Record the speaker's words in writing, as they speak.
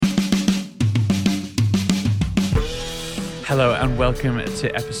Hello and welcome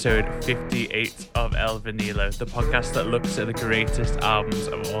to episode 58 of El Vinilo, the podcast that looks at the greatest albums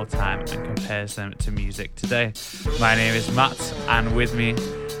of all time and compares them to music today. My name is Matt, and with me,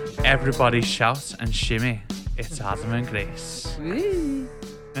 everybody shout and shimmy. It's Adam and Grace. Woo.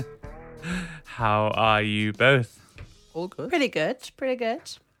 How are you both? All good. Pretty good.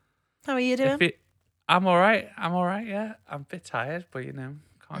 How are you doing? I'm all right, yeah. I'm a bit tired, but can't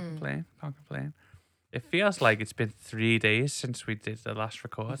complain. It feels like it's been 3 days since we did the last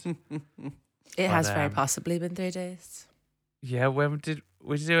record. It has very possibly been 3 days. Yeah, when did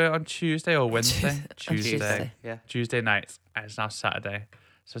we do it? On Tuesday or Wednesday? Tuesday. Yeah. Tuesday night, and it's now Saturday.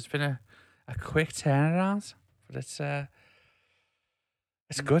 So it's been a quick turnaround, but it's good,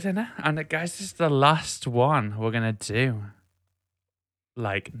 isn't it? And guys, this is the last one we're gonna do,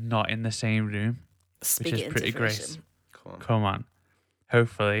 like, not in the same room, Speak which it is into pretty fruition. great. Come on.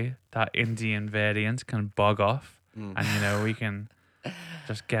 Hopefully that Indian variant can bog off, and we can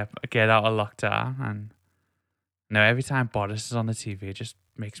just get out of lockdown. And every time Boris is on the TV, it just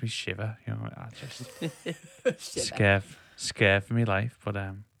makes me shiver. I just scared for my life. But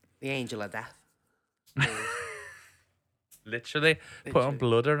The angel of death. literally putting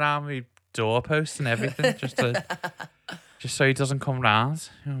blood around me doorposts and everything just so he doesn't come round.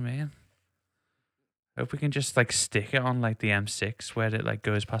 You know what I mean? Hope we can just stick it on the M6 where it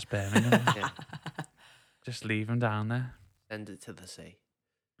goes past Birmingham. Yeah. Just leave him down there. Send it to the sea.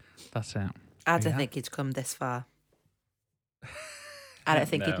 That's it. I don't Yeah. think he'd come this far. I don't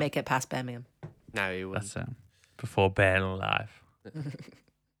think No. he'd make it past Birmingham. No, he wouldn't. That's it. Before burning alive.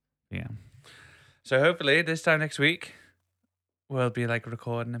 Yeah. So hopefully this time next week we'll be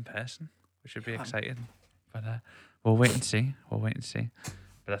recording in person, which would be exciting. But we'll wait and see. But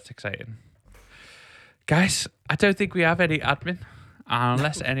that's exciting. Guys, I don't think we have any admin.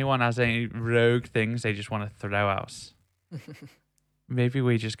 Unless anyone has any rogue things they just want to throw out. Maybe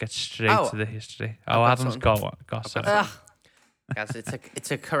we just get straight to the history. Adam's got something. Ugh, Guys,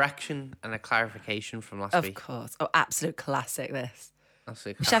 it's a correction and a clarification from last of week. course. Oh, absolute classic, this.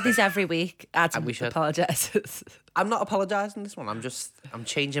 Absolute We should have these every week. Adam we should. apologises. I'm not apologising this one. I'm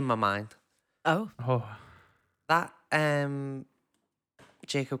changing my mind. Oh, That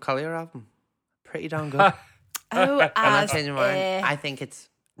Jacob Collier album, pretty darn good. oh, I'm not as changing my mind. if. I think it's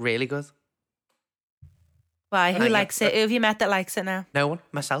really good. Why? Who Thank you. likes it? Who have you met that likes it now? No one,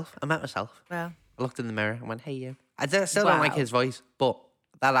 myself. I met myself. Well, I looked in the mirror and went, "Hey, you." Still don't like Wow. his voice, but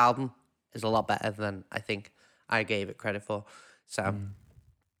that album is a lot better than I think I gave it credit for. So,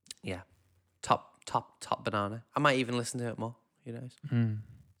 yeah, top banana. I might even listen to it more. Who knows?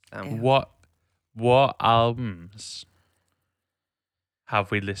 Yeah. What albums have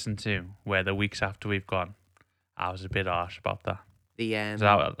we listened to where the weeks after we've gone, I was a bit harsh about that? The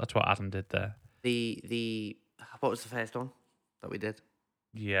 'Cause that's what Adam did there. the what was the first one that we did?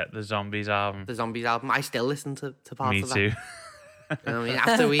 Yeah, the Zombies album. The Zombies album. I still listen to parts Me of that. too. You know what I mean?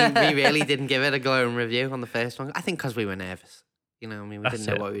 After we really didn't give it a glowing review on the first one. I think because we were nervous. You know what I mean? We That's didn't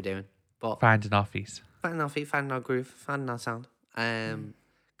know it. what we were doing. But Finding our feet. finding our feet, finding our groove, finding our sound. That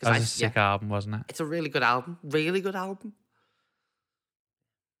Because was a sick album, wasn't it? it's a really good album. Really good album.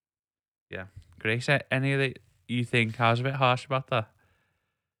 Yeah. Grace, any that you think I was a bit harsh about that?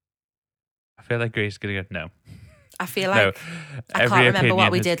 I feel like Grace is going to go, no. I feel No. like I Every can't remember opinion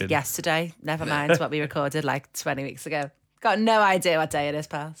what we is did good. yesterday. Never mind what we recorded 20 weeks ago. Got no idea what day it is,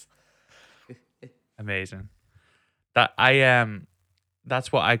 pals. Amazing.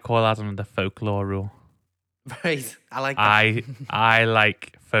 That's what I call Adam the folklore rule. Right. I like that. I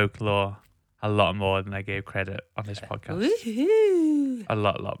like folklore a lot more than I gave credit on this podcast. Woohoo! A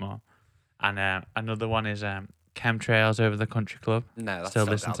lot more. And another one is Chemtrails Over the Country Club. No, that's Still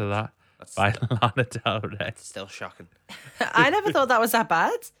listen to that That's by still, Lana Del Rey. it's still shocking. I never thought that was that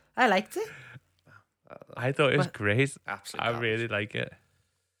bad. I liked it. I thought it was What? great. Absolutely. I really like it.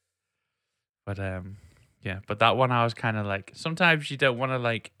 But yeah, but that one I was kind of like, sometimes you don't want to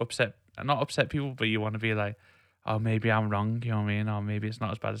not upset people, but you want to be like, oh, maybe I'm wrong, you know what I mean? Or maybe it's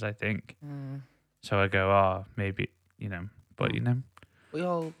not as bad as I think. So I go, oh, maybe, but We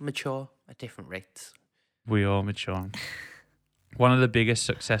all mature at different rates. we all mature. One of the biggest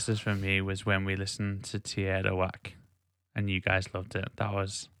successes for me was when we listened to Tierra Whack and you guys loved it. That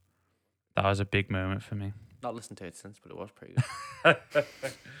was a big moment for me. Not listened to it since, but it was pretty good.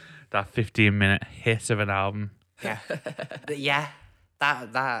 That 15-minute hit of an album. Yeah. Yeah.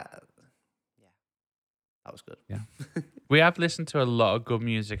 That was good. Yeah. We have listened to a lot of good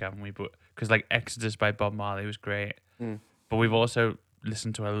music, haven't we? But because Exodus by Bob Marley was great. But we've also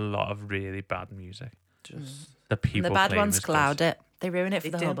listened to a lot of really bad music. Just The people And the bad claim ones is good. cloud it. They ruin it for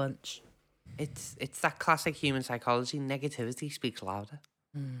They the whole do. bunch. It's that classic human psychology. Negativity speaks louder.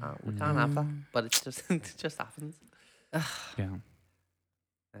 We can't have that, but it's just it just happens. Yeah.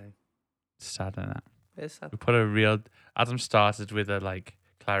 Aye. It's sad, isn't it? It's sad. We put a real. Adam started with a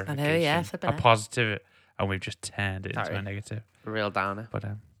clarification, flipping a heck. positive, and we've just turned it into Sorry. a negative. A real downer. But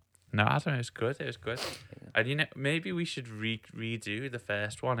no, Adam, it was good. It was good. And maybe we should redo the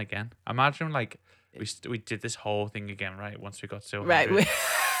first one again. Imagine we did this whole thing again, right? Once we got to 100. Right.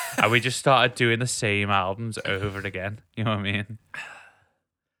 And we just started doing the same albums over again. You know what I mean?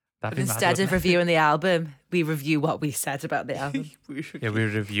 That'd But be mad, instead of wouldn't it? reviewing the album, we review what we said about the album. Yeah, we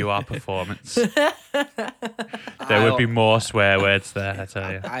review our performance. There would be more swear words there, I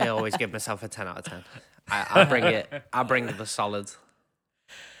tell you. I always give myself a 10 out of 10. I'll bring it. I'll bring the solid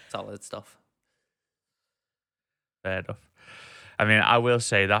stuff. Fair enough. I mean, I will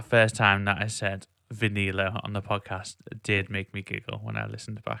say that first time that I said vanilla on the podcast did make me giggle when I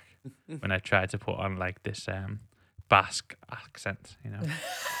listened back. When I tried to put on this Basque accent, you know.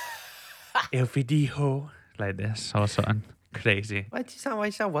 El Vidijo, like this or something crazy. Why do you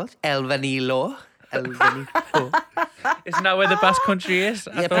sound Welsh? El Vanilo. El Vanilo. Isn't that where the Basque country is?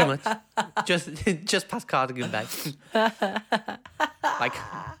 I Yeah, thought? pretty much. Just past Cardigan Bay.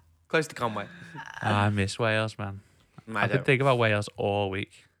 Close to Conway. I miss Wales, man. I I've been don't. thinking about Wales all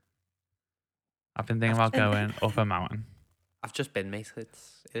week. I've been thinking about going up a mountain. I've just been, mate. It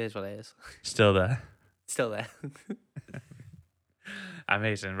is what it is. Still there. Still there.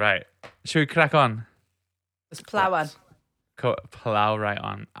 Amazing. Right. Should we crack on? Let's plow on. Plow right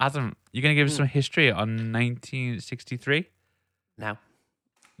on. Adam, you're going to give us some history on 1963? Now,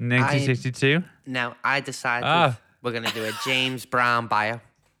 1962? I decided we're going to do a James Brown bio.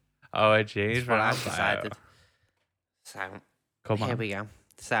 Oh, a James That's what Brown. I've decided. So, Come here on. we go.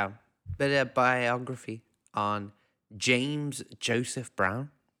 So, bit of biography on James Joseph Brown.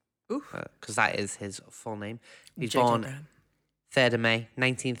 Because that is his full name. He's J.J. born Brown. 3rd of May,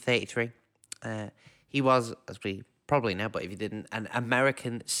 1933. He was, as we probably know, but if you didn't, an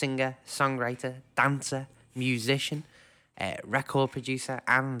American singer, songwriter, dancer, musician, record producer,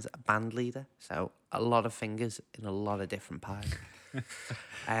 and band leader. So a lot of fingers in a lot of different pies.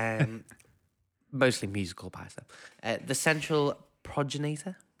 Mostly musical pies, though. The central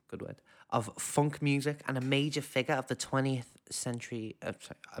progenitor, good word, of funk music and a major figure of the 20th century, a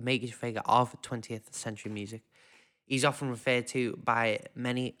major figure of 20th century music. He's often referred to by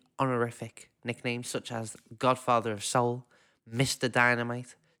many honorific nicknames such as Godfather of Soul, Mr.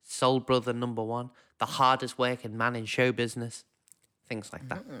 Dynamite, Soul Brother #1, the hardest working man in show business, things like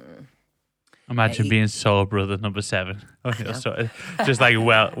that. Imagine being Soul Brother #7. Just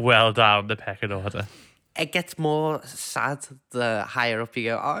well down the pecking order. It gets more sad the higher up you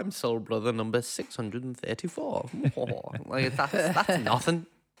go. I'm Soul Brother number 634. Like that's nothing.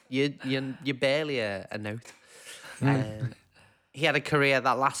 You're barely a note. He had a career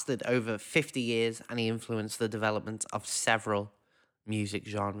that lasted over 50 years, and he influenced the development of several music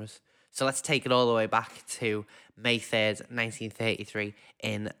genres. So let's take it all the way back to May 3rd, 1933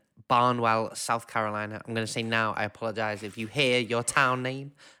 in Barnwell, South Carolina. I'm going to say now, I apologize if you hear your town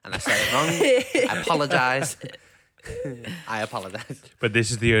name and I say it wrong. I apologize. I apologize. But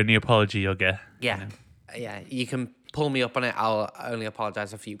this is the only apology you'll get. Yeah. Yeah, you can pull me up on it. I'll only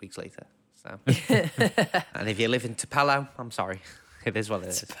apologize a few weeks later. So, and if you live in Tupelo, I'm sorry. It is what it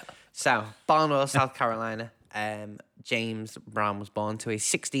is. So, Barnwell, South Carolina. James Brown was born to a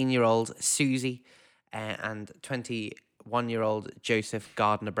 16-year-old Susie and 21-year-old Joseph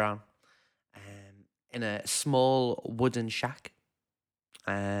Gardner Brown in a small wooden shack.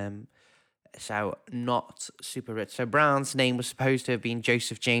 So not super rich. So Brown's name was supposed to have been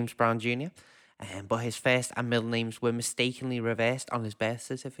Joseph James Brown Jr., but his first and middle names were mistakenly reversed on his birth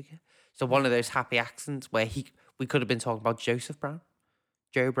certificate. So one of those happy accidents where we could have been talking about Joseph Brown,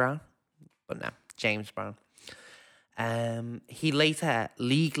 Joe Brown, but no, James Brown. He later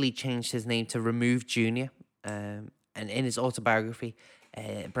legally changed his name to Remove Jr., and in his autobiography,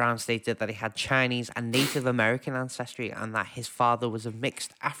 Brown stated that he had Chinese and Native American ancestry and that his father was of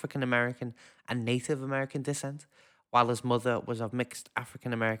mixed African American and Native American descent, while his mother was of mixed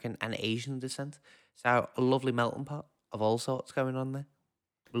African American and Asian descent. So a lovely melting pot of all sorts going on there.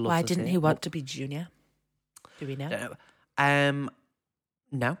 Why didn't he want to be junior? Do we know?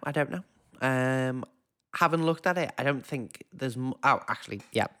 No, I don't know. Haven't looked at it. I don't think there's. Actually,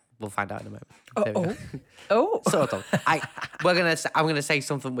 yeah, we'll find out in a moment. Oh. Sort of. I'm gonna say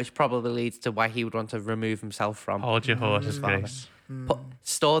something which probably leads to why he would want to remove himself from. Hold your horses, father. Grace.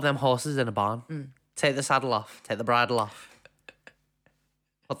 Store them horses in a barn. Take the saddle off. Take the bridle off.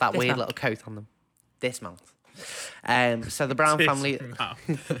 Put that weird little coat on them. Dismount. So the Brown family.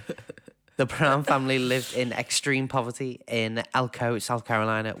 The Brown family lived in extreme poverty in Elko, South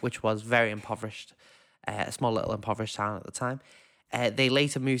Carolina, which was very impoverished, a small little impoverished town at the time. They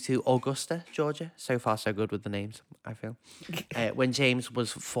later moved to Augusta, Georgia. So far, so good with the names, I feel. When James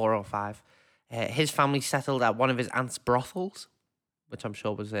was 4 or 5. His family settled at one of his aunt's brothels, which I'm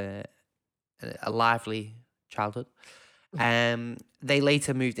sure was a lively childhood. They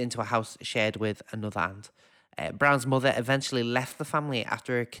later moved into a house shared with another aunt. Brown's mother eventually left the family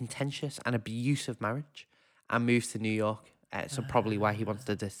after a contentious and abusive marriage and moved to New York. So probably why he wants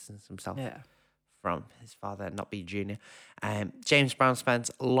to distance himself from his father, not be junior. James Brown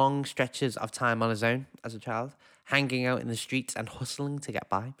spent long stretches of time on his own as a child, hanging out in the streets and hustling to get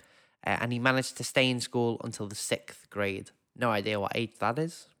by. And he managed to stay in school until the 6th grade. No idea what age that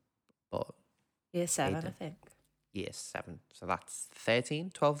is, but Year 7, I think. year 7. So that's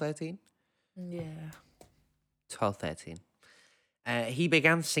 12, 13? Yeah. 12, 13. He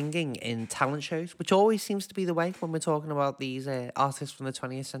began singing in talent shows, which always seems to be the way when we're talking about these artists from the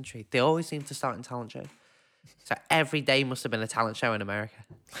 20th century. They always seem to start in talent shows. So every day must have been a talent show in America.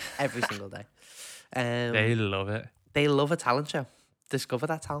 Every single day. They love it. They love a talent show. Discover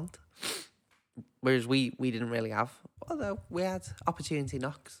that talent. Whereas we didn't really have. Although we had opportunity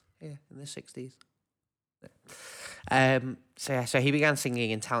knocks here in the 60s. So he began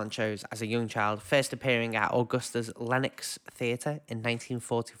singing in talent shows as a young child, first appearing at Augusta's Lenox Theatre in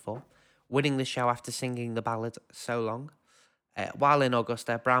 1944, winning the show after singing the ballad So Long. While in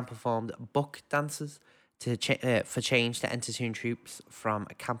Augusta, Brown performed buck dances for change to entertain troops from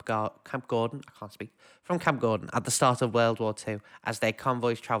Camp Gordon at the start of World War II as their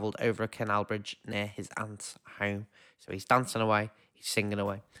convoys travelled over a canal bridge near his aunt's home. So he's dancing away, he's singing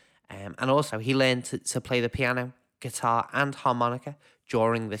away. And also, he learned to play the piano, guitar, and harmonica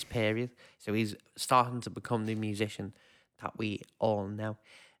during this period. So he's starting to become the musician that we all know.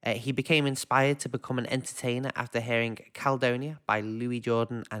 He became inspired to become an entertainer after hearing Caledonia by Louis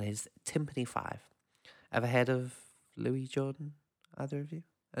Jordan and his Timpani 5. Ever heard of Louis Jordan, either of you?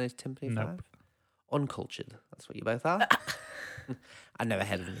 And his Timpani 5? Uncultured. That's what you both are. I've never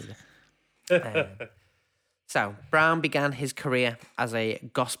heard of him either. So, Brown began his career as a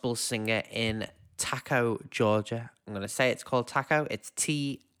gospel singer in Taco, Georgia. I'm going to say it's called Taco. It's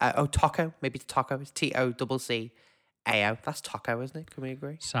Taco. Maybe it's Taco. It's T-O-C-C-A-O. That's Taco, isn't it? Can we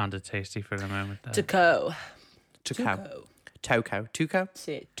agree? Sounded tasty for a moment there. Tuco. Tuco.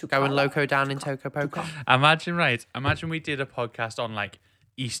 Tuco. Going loco down in Toco Poco. Imagine we did a podcast on like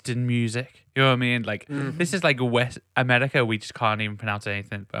Eastern music. You know what I mean? Like this is like West America. We just can't even pronounce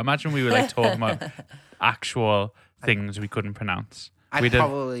anything. But imagine we were like talking about actual things we couldn't pronounce. I'd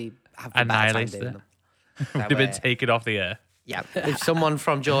probably have a bad time doing them. We'd have been taken off the air. Yeah. If someone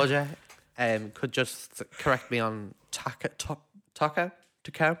from Georgia could just correct me on Tacoma.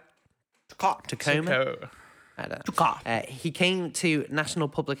 He came to national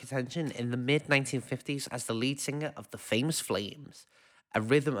public attention in the mid-1950s as the lead singer of the Famous Flames, a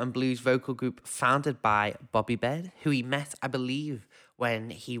rhythm and blues vocal group founded by Bobby Baird, who he met, I believe,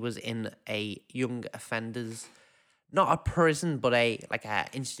 when he was in a young offenders, not a prison, but a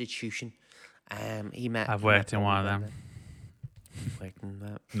institution. I've worked in one of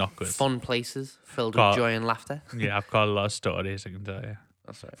them. Not good. Fun places filled with joy and laughter. Yeah, I've got a lot of stories I can tell you.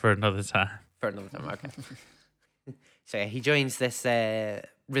 That's right. For another time. Okay. So yeah, he joins this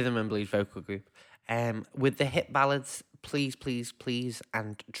rhythm and blues vocal group. With the hit ballads Please, Please, Please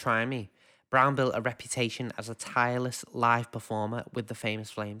and Try Me, Brown built a reputation as a tireless live performer with the Famous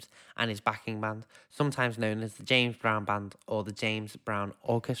Flames and his backing band, sometimes known as the James Brown Band or the James Brown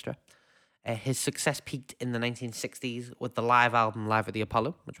Orchestra. His success peaked in the 1960s with the live album Live at the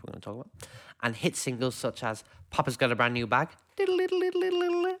Apollo, which we're going to talk about, and hit singles such as Papa's Got a Brand New Bag. That's what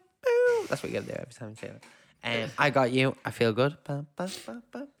you got to do every time you say that. I Got You, I Feel Good. You know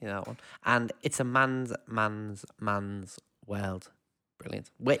that one. And It's a Man's World.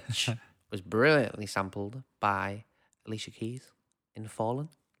 Brilliant. Which was brilliantly sampled by Alicia Keys in Fallen.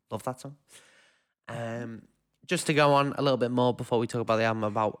 Love that song. Just to go on a little bit more before we talk about the album,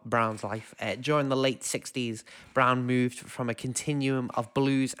 about Brown's life. During the late 60s, Brown moved from a continuum of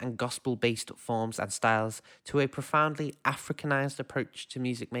blues and gospel-based forms and styles to a profoundly Africanized approach to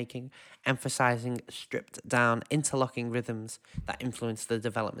music making, emphasizing stripped-down, interlocking rhythms that influenced the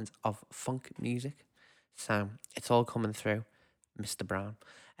development of funk music. So it's all coming through Mr. Brown.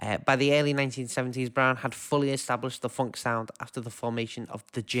 By the early 1970s, Brown had fully established the funk sound after the formation of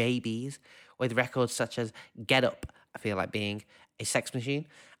the JBs, with records such as Get Up, I Feel Like Being a Sex Machine,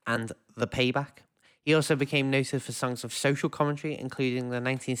 and The Payback. He also became noted for songs of social commentary, including the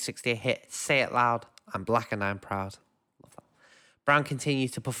 1960 hit Say It Loud and Black and I'm Proud. Love that. Brown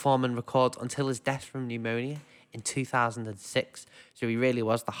continued to perform and record until his death from pneumonia in 2006. So he really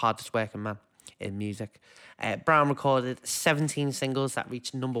was the hardest working man in music. Brown recorded 17 singles that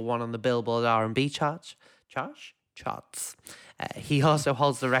reached number 1 on the Billboard R&B charts. He also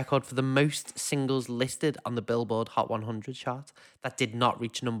holds the record for the most singles listed on the Billboard Hot 100 chart that did not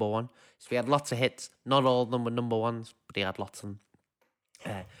reach number 1. So he had lots of hits. Not all of them were number 1s, but he had lots of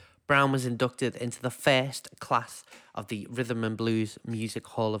them. Brown was inducted into the first class of the Rhythm and Blues Music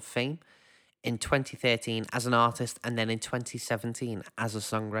Hall of Fame in 2013 as an artist, and then in 2017 as a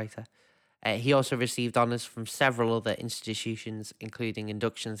songwriter. He also received honours from several other institutions, including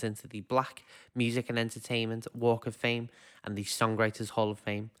inductions into the Black Music and Entertainment Walk of Fame and the Songwriters Hall of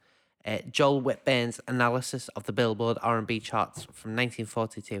Fame. Joel Whitburn's analysis of the Billboard R&B charts from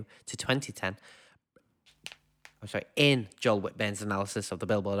 1942 to 2010. In Joel Whitburn's analysis of the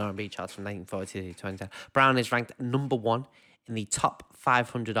Billboard R&B charts from 1942 to 2010, Brown is ranked number 1 in the top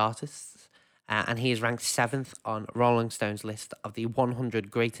 500 artists, and he is ranked 7th on Rolling Stone's list of the 100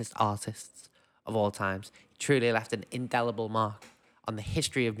 greatest artists of all times. He truly left an indelible mark on the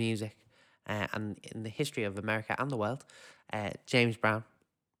history of music and in the history of America and the world. James Brown,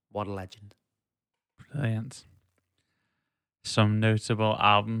 what a legend. Brilliant. Some notable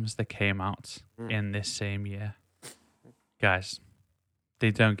albums that came out in this same year. Guys, they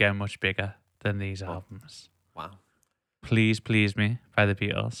don't get much bigger than these albums. Wow. Please Please Me by the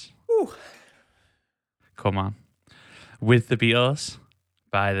Beatles. Ooh. Come on. With the Beatles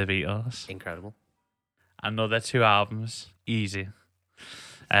by the Beatles. Incredible. Another 2 albums. Easy.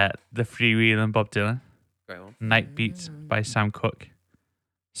 The Freewheelin' Bob Dylan. Great one. Night Beat by Sam Cooke.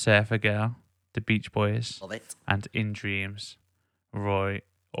 Surfer Girl, The Beach Boys. Love it. And In Dreams, Roy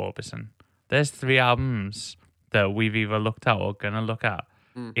Orbison. There's 3 albums that we've either looked at or going to look at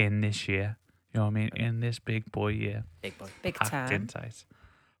in this year. You know what I mean? In this big boy year. Big boy. Big Packed in time. tight.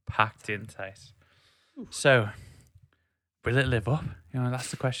 Packed in tight. So, will it live up? You know, that's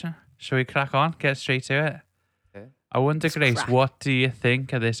the question. Shall we crack on? Get straight to it? Okay. I wonder, Grace, crack. what do you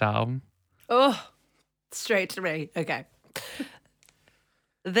think of this album? Oh, straight to me. Okay.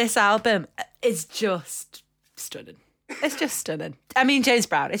 This album is just stunning. It's just stunning. I mean, James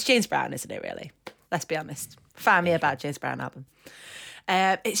Brown. It's James Brown, isn't it, really? Let's be honest. Find me about James Brown album.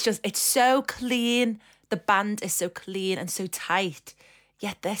 It's so clean. The band is so clean and so tight,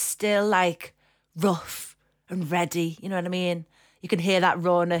 yet they're still like rough and ready. You know what I mean? You can hear that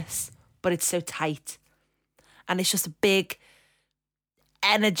rawness, but it's so tight. And it's just a big,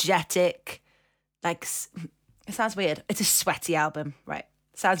 energetic, like, it sounds weird. It's a sweaty album, right?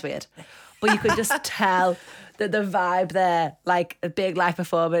 Sounds weird. But you could just tell that the vibe there, like a big live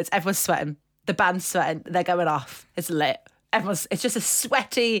performance, everyone's sweating. The band's sweating. They're going off. It's lit. It's just a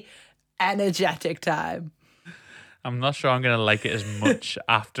sweaty, energetic time. I'm not sure I'm going to like it as much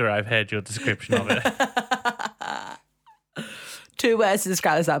after I've heard your description of it. 2 words to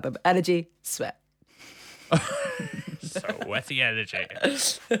describe this album: energy, sweat. So wetty energy.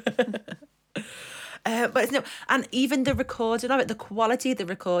 But it's no, and even the recording of it, the quality of the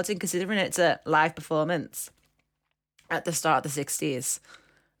recording, considering it's a live performance at the start of the 60s,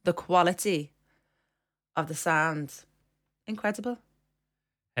 the quality of the sound, incredible.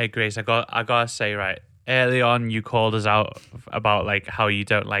 Hey Grace, I gotta say, right, early on you called us out about like how you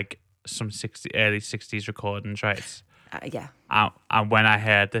don't like some early 60s recordings, right? Yeah. And when I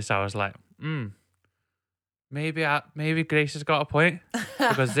heard this, I was like, maybe Grace has got a point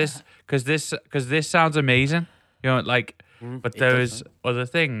because this sounds amazing, you know, like. But those other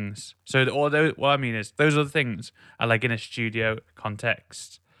things. So although what I mean is those other things are like in a studio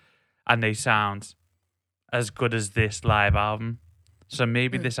context, and they sound as good as this live album. So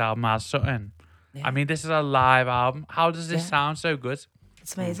maybe this album has something. Yeah. I mean, this is a live album. How does this sound so good?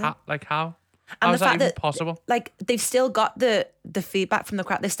 It's amazing. How And is that even possible? Like, they've still got the feedback from the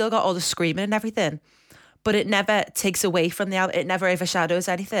crowd. They've still got all the screaming and everything, but it never takes away from the album. It never overshadows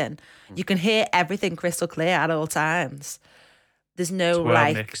anything. You can hear everything crystal clear at all times. There's no it's well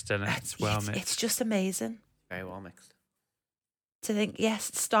like mixed, isn't it? It's well mixed. It's just amazing. Very well mixed. To think,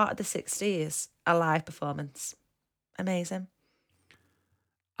 yes, start of the 60s, a live performance. Amazing.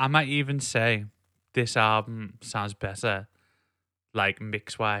 I might even say this album sounds better, like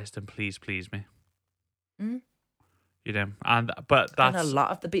mix-wise, than Please Please Me. You know, but that's... And a lot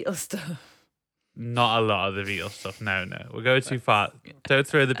of the Beatles stuff. Not a lot of the Beatles stuff, no. We'll go too far. Don't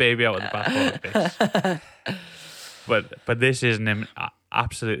throw the baby out with the bathwater, bitch. But this is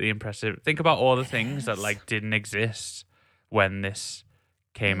absolutely impressive. Think about all the things that like didn't exist when this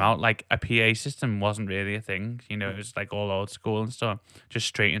came out. Like a PA system wasn't really a thing. You know, it was like all old school and stuff. Just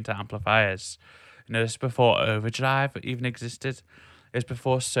straight into amplifiers. You know, this is before Overdrive even existed. It's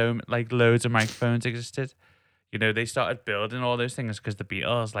before like loads of microphones existed. You know, they started building all those things because the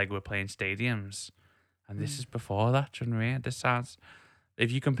Beatles like were playing stadiums, and this is before that. Do you know what I mean? This sounds.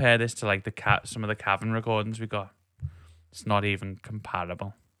 If you compare this to like some of the Cavern recordings we got, it's not even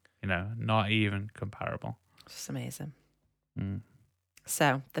comparable. You know, not even comparable. It's amazing. Mm.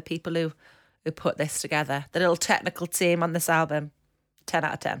 So the people who put this together, the little technical team on this album, 10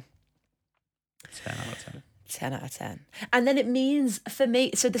 out of 10. 10 out of 10. 10 out of 10. And then it means for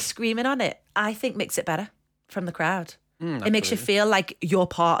me, so the screaming on it, I think makes it better from the crowd. It makes you feel like you're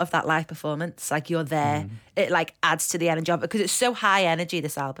part of that live performance, like you're there. It like adds to the energy of it because it's so high energy,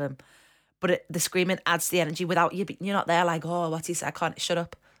 this album. But the screaming adds to the energy without you. You're not there like, oh, what's he say? I can't, shut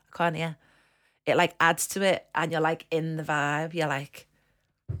up. I can't hear. It like adds to it and you're like in the vibe. You're like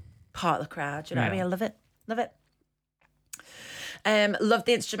part of the crowd. You know what I mean? I love it. Love it. Love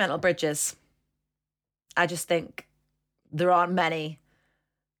the instrumental bridges. I just think there aren't many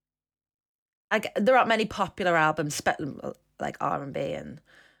popular albums, like R&B and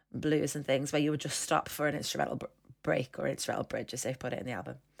blues and things, where you would just stop for an instrumental break or instrumental bridge, as they've put it in the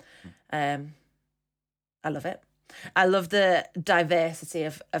album. I love it. I love the diversity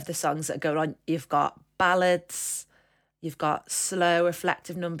of the songs that go on. You've got ballads, you've got slow,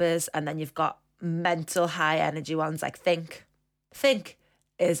 reflective numbers, and then you've got mental, high energy ones like Think. Think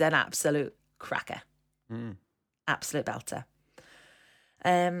is an absolute cracker. Absolute belter.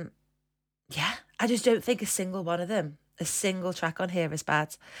 Yeah, I just don't think a single one of them, a single track on here is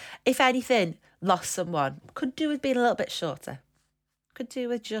bad. If anything, Lost Someone could do with being a little bit shorter. Could do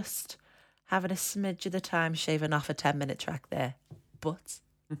with just having a smidge of the time shaving off a 10-minute track there. But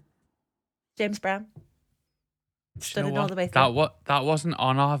James Brown, stunning all the way through. That wasn't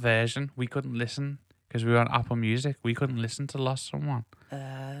on our version. We couldn't listen because we were on Apple Music. We couldn't listen to Lost Someone.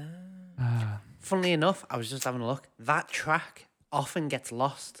 Funnily enough, I was just having a look. That track often gets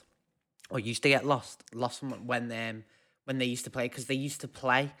lost, or used to get lost when they used to play, because they used to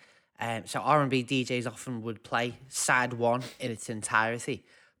play. So R&B DJs often would play side one in its entirety,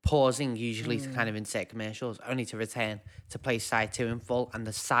 pausing usually to kind of insert commercials, only to return to play side two in full. And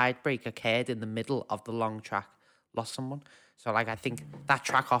the side break occurred in the middle of the long track, Lost Someone. So like I think that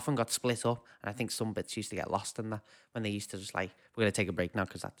track often got split up, and I think some bits used to get lost in that when they used to just like, we're gonna take a break now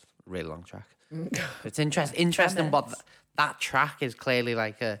because that's a really long track. It's interesting, but that track is clearly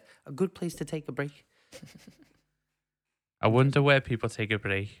like a good place to take a break. I wonder where people take a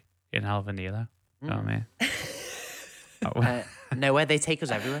break in El Vanilo. You know what I mean? Nowhere. They take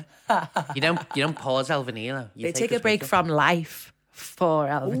us everywhere. You don't pause El Vanilo. They take a break from life for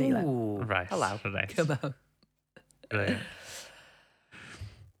El Vanilo. Ooh, Right. hello. Right. Come on. Brilliant.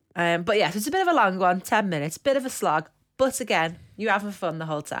 But yes, it's a bit of a long one, 10 minutes, bit of a slog. But again, you're having fun the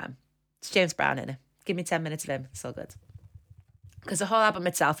whole time. It's James Brown, innit? Give me 10 minutes of him. It's all good. Because the whole album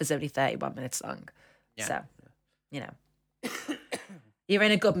itself is only 31 minutes long. Yeah. So, you know, you're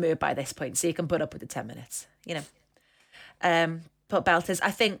in a good mood by this point, so you can put up with the 10 minutes, you know. But belters, I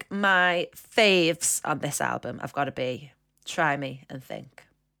think my faves on this album have got to be Try Me and Think.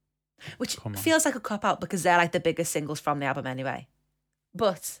 Which feels like a cop-out because they're like the biggest singles from the album anyway.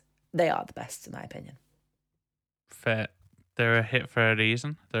 But they are the best, in my opinion. Fair. They're a hit for a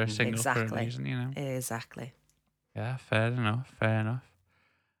reason. They're a single for a Exactly. reason, you know? Exactly. Yeah, fair enough. Adam,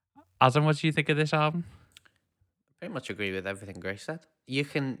 what do you think of this album? Pretty much agree with everything Grace said. You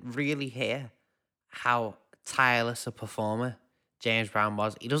can really hear how tireless a performer James Brown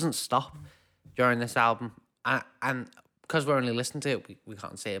was. He doesn't stop during this album. And because we're only listening to it, we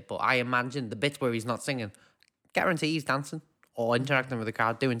can't see it. But I imagine the bits where he's not singing, guarantee he's dancing or interacting with the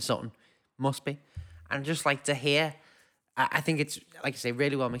crowd, doing something. Must be. And just like to hear, I think it's, like I say,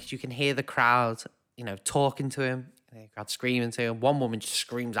 really well mixed. You can hear the crowd, you know, talking to him, the crowd screaming to him. One woman just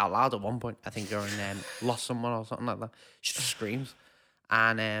screams out loud at one point, I think during Lost Someone or something like that. She just screams.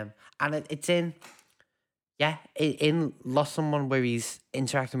 And it's in Lost Someone where he's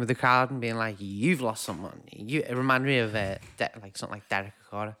interacting with the crowd and being like, you've lost someone. It reminded me of like something like Derek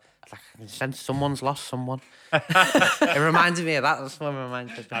Accorda. Like, I can sense someone's lost someone. It reminded me of that. That's what it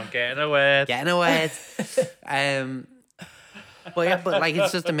reminds me of. I'm getting a word. But like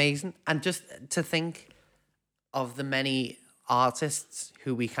it's just amazing. And just to think of the many artists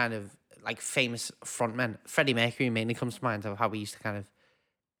who we kind of like, famous frontmen. Freddie Mercury mainly comes to mind, of how we used to kind of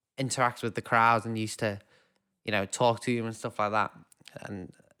interact with the crowd and used to, you know, talk to him and stuff like that.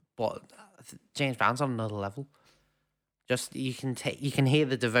 But James Brown's on another level. Just you can hear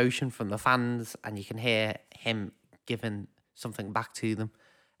the devotion from the fans, and you can hear him giving something back to them,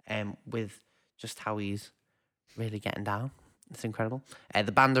 with just how he's really getting down. It's incredible.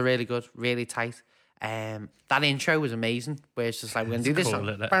 The band are really good, really tight. That intro was amazing, where it's just like, we're going to do this cool, song,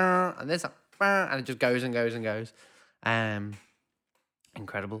 isn't it? and this song, and it just goes and goes and goes.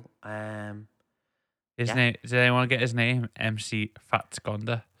 Incredible. His Yeah. name, did anyone get his name? MC Fat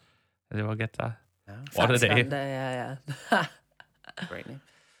Sconda. Did anyone get that? No, What a Fat name. Sconda, yeah. great name.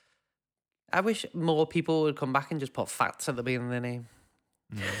 I wish more people would come back and just put Fats at the beginning of their name.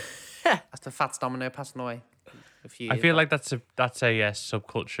 After Fats Domino passing away a few I years feel back. like that's a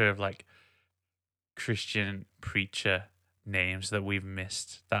subculture of like Christian preacher names that we've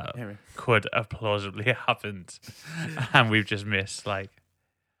missed that Anyway. could have plausibly happened, and we've just missed. Like,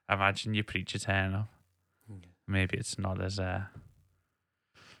 imagine your preacher turning up. Maybe it's not as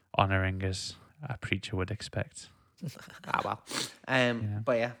honoring as a preacher would expect. Well.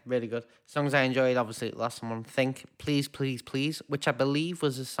 But yeah, really good. Songs I enjoyed, obviously, last one, Think, Please, Please, Please, which I believe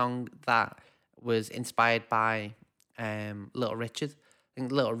was a song that was inspired by Little Richard. I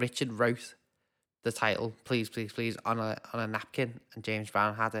think Little Richard wrote the title, Please, Please, Please, on a napkin, and James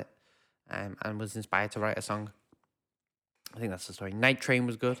Brown had it and was inspired to write a song. I think that's the story. Night Train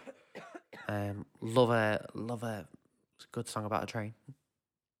was good. Love a it's a good song about a train.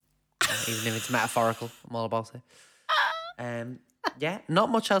 Even if it's metaphorical, I'm all about it. Yeah, not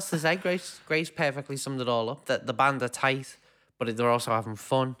much else to say. Grace perfectly summed it all up. That the band are tight, but they're also having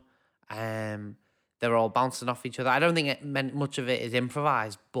fun. They're all bouncing off each other. I don't think much of it is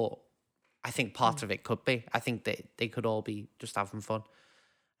improvised, but I think part of it could be. I think they could all be just having fun.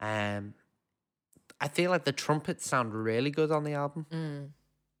 I feel like the trumpets sound really good on the album.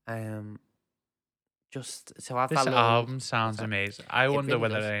 Just to have This that little, album sounds amazing. I wonder really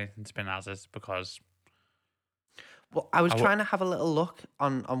whether does. anything's been as is because Well, I was I wa- trying to have a little look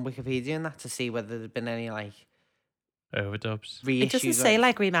on Wikipedia and that to see whether there'd been any like overdubs. reissues. It doesn't say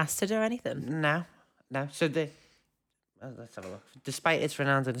like remastered or anything. No. So let's have a look. Despite its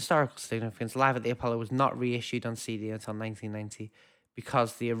renowned and historical significance, Live at the Apollo was not reissued on CD until 1990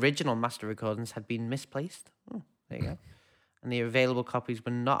 because the original master recordings had been misplaced. Oh, there you go. And the available copies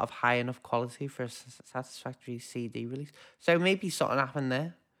were not of high enough quality for a satisfactory CD release. So maybe something happened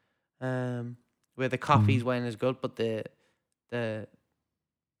there, where the copies weren't as good, but the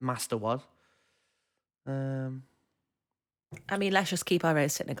master was. I mean, let's just keep our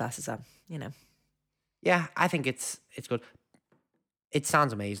rose tinted glasses on, you know. Yeah, I think it's good. It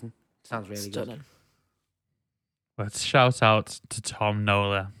sounds amazing. It sounds really good. Stunning. Let's shout out to Tom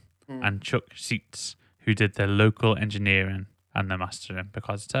Nola and Chuck Seats, who did the local engineering and the mastering,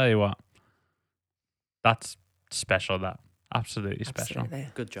 because I tell you what, that's special. That absolutely special.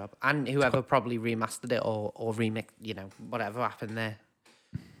 Absolutely. Good job. And whoever probably remastered it or remixed, whatever happened there.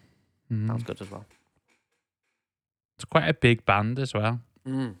 Sounds good as well. It's quite a big band as well.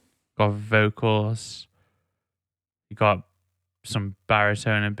 Got vocals. You got some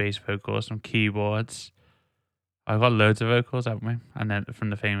baritone and bass vocals, some keyboards. I've got loads of vocals, haven't we? And then from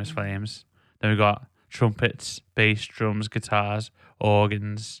the Famous Flames. Then we got trumpets, bass, drums, guitars,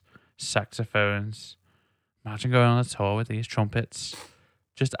 organs, saxophones. Imagine going on a tour with these trumpets.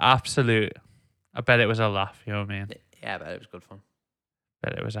 Just absolute. I bet it was a laugh, you know what I mean? Yeah, but it was good fun.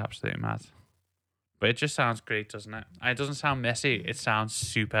 Bet it was absolutely mad. But it just sounds great, doesn't it? And it doesn't sound messy. It sounds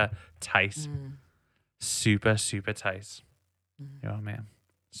super tight. Super, super tight. You know what I mean?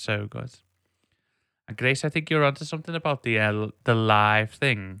 So good. And Grace, I think you're onto something about the live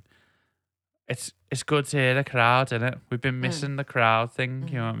thing. It's good to hear the crowd, isn't it? We've been missing the crowd thing,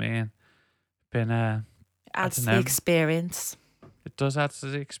 you know what I mean? Been Adds to dunno. the experience. It does add to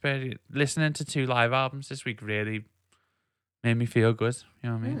the experience. Listening to 2 live albums this week really made me feel good, you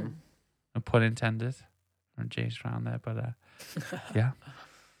know what I mean? No pun intended from James Brown there, but yeah.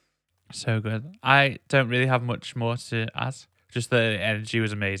 So good. I don't really have much more to add. Just the energy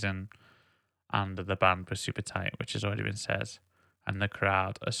was amazing and the band was super tight, which has already been said. And the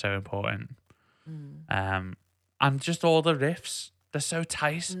crowd are so important. And just all the riffs, they're so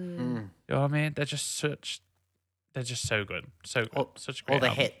tight. You know what I mean? They're just so good. So good. Such a great All the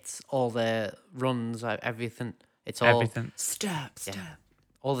album. hits, all the runs, everything. It's all Everything. Stab.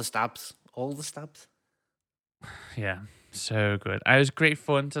 all the stabs. All the stabs. Yeah, so good. It was great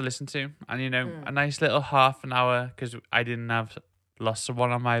fun to listen to. And, a nice little half an hour, because I didn't have Lost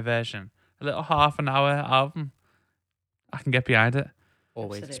Someone on my version. A little half an hour album. I can get behind it.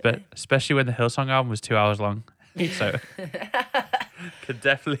 Always. Especially when the Hillsong album was 2 hours long. So, could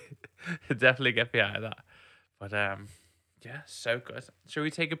definitely get behind that. But, yeah, so good. Shall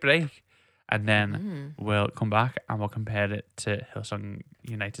we take a break? And then we'll come back and we'll compare it to Hillsong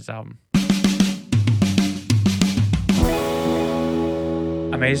United's album.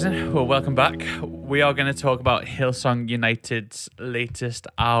 Amazing. Well, welcome back. We are going to talk about Hillsong United's latest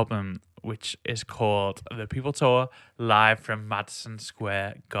album, which is called The People Tour, live from Madison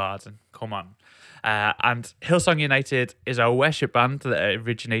Square Garden. Come on. And Hillsong United is a worship band that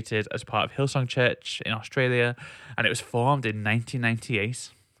originated as part of Hillsong Church in Australia, and it was formed in 1998.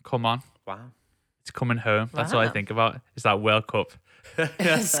 Come on. Wow. It's coming home. That's all I Wow. think about is that World Cup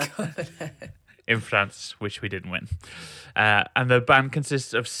It's good. in France, which we didn't win. And the band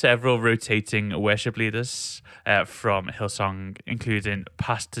consists of several rotating worship leaders from Hillsong, including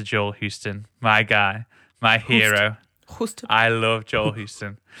Pastor Joel Houston, my guy, my hero. Houston. I love Joel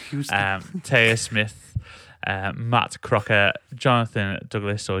Houston. Taya Smith, Matt Crocker, Jonathan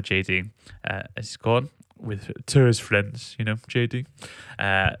Douglas, or JD, as he's called, with two of his friends, JD.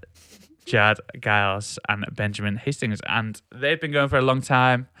 Jad Giles and Benjamin Hastings, and they've been going for a long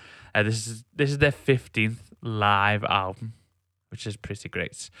time. This is their 15th live album, which is pretty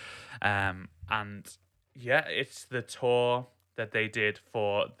great. And yeah, it's the tour that they did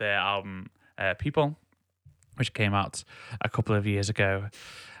for their album People, which came out a couple of years ago.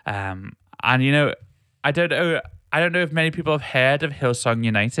 And I don't know if many people have heard of Hillsong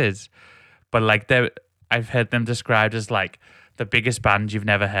United, but like I've heard them described as like the biggest band you've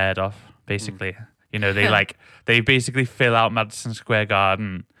never heard of. Basically, they basically fill out Madison Square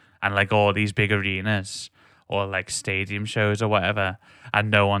Garden and like all these big arenas or like stadium shows or whatever, and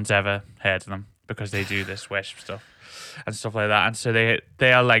no one's ever heard of them because they do this worship stuff and stuff like that. And so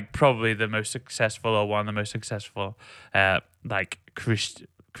they are like probably the most successful, or one of the most successful like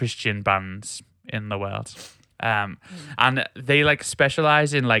Christian bands in the world. And they like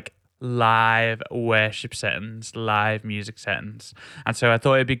specialize in like live worship settings, live music settings. And so I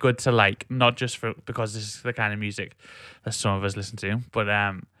thought it'd be good to like, not just because this is the kind of music that some of us listen to, but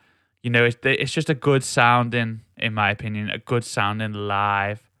it's just a good sounding, in my opinion, a good sounding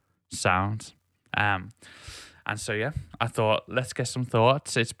live sound. And so yeah, I thought let's get some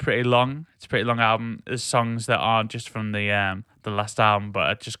thoughts. It's pretty long. It's a pretty long album. There's songs that aren't just from the last album,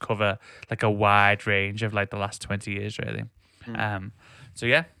 but just cover like a wide range of like the last 20 years really. So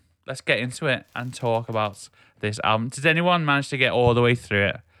yeah, let's get into it and talk about this album. Did anyone manage to get all the way through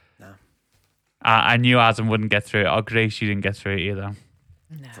it? No. I knew Adam wouldn't get through it, or Grace, you didn't get through it either.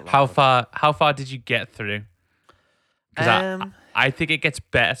 No. How far did you get through? Because I think it gets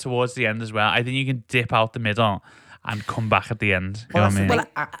better towards the end as well. I think you can dip out the middle and come back at the end. You know what I mean? Well,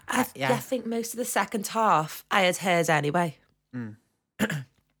 I think most of the second half I had heard anyway.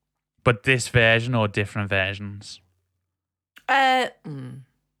 But this version or different versions? Well,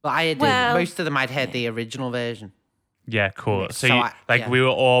 I did. Well, Most of them I'd heard the original version. Yeah, cool. So, So we were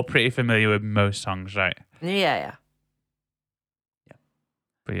all pretty familiar with most songs, right? Yeah.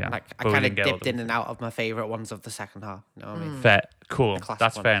 But yeah, Like I but we kind of didn't get all dipped of them. in and out of my favourite ones of the second half. You know what I mean? Fair, cool. The classic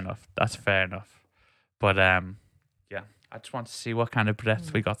That's ones. fair enough. That's fair enough. But yeah, I just want to see what kind of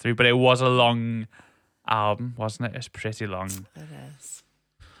breadth we got through. But it was a long album, wasn't it? It's pretty long. It is.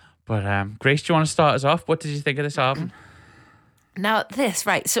 But Grace, do you want to start us off? What did you think of this album? Now this,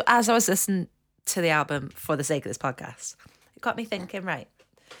 right. So as I was listening to the album for the sake of this podcast, it got me thinking, right?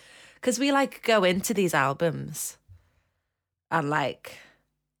 Because we like go into these albums and like,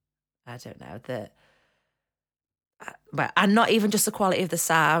 I don't know, and not even just the quality of the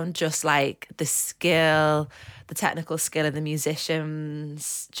sound, just like the skill, the technical skill of the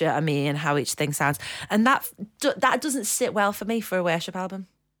musicians, do you know what I mean? How each thing sounds. And that doesn't sit well for me for a worship album,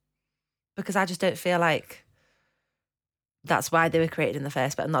 because I just don't feel like that's why they were created in the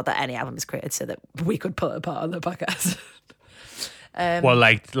first place. Not that any album is created so that we could pull it apart on the podcast. Well,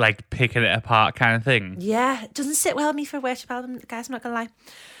 like picking it apart kind of thing. Yeah, it doesn't sit well with me for a worship album, guys, I'm not going to lie.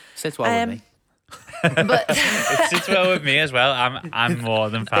 Sits well with me. But It sits well with me as well. I'm more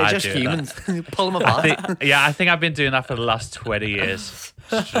than fine. They're just doing humans. Pull them that. apart. I think I've been doing that for the last 20 years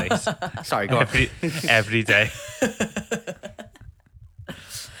straight. Sorry, go on. Every day.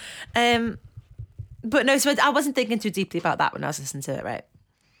 But no, so I wasn't thinking too deeply about that when I was listening to it, right?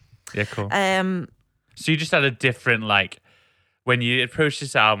 Yeah, cool. So you just had a different, like, when you approach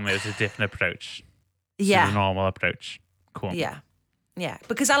this album, it was a different approach to the yeah, normal approach. Cool. yeah,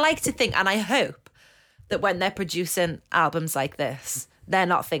 because I like to think, and I hope that when they're producing albums like this, they're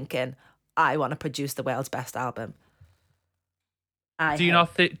not thinking, I want to produce the world's best album. Do you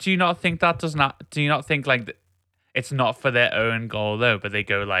not think that does not? Do you not think like it's not for their own goal though? But they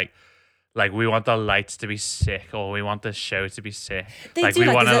go like we want the lights to be sick, or we want the show to be sick. They like do, we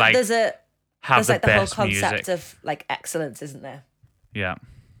like, want to like there's have the like the whole best concept music. of like excellence, isn't there? Yeah.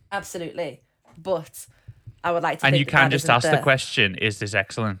 Absolutely. But I would like to And think you that can that just isn't ask the question, is this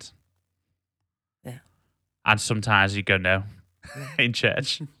excellent? Yeah. And sometimes you go no in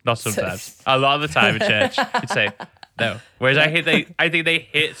church. Not sometimes. A lot of the time in church, you'd say though. Whereas I think they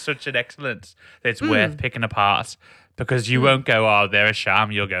hit such an excellence that it's worth picking apart because you won't go, oh, they're a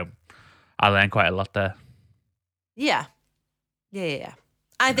sham. You'll go, I learned quite a lot there. Yeah.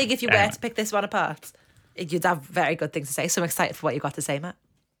 I think if you were to pick this one apart, you'd have very good things to say. So I'm excited for what you've got to say, Matt.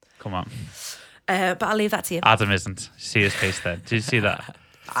 Come on. But I'll leave that to you. Adam isn't. See his face there. Did you see that?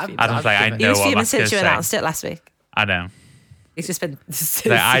 I've Adam's like, I given- He know was what fuming Matt's going since to you say. announced it last week. I know. He's just been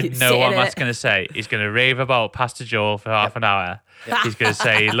Like, I know what sitting Matt's it. going to say. He's going to rave about Pastor Joel for half an hour. He's going to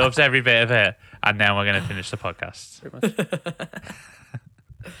say he loves every bit of it. And then we're going to finish the podcast.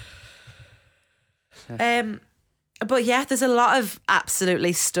 But yeah, there's a lot of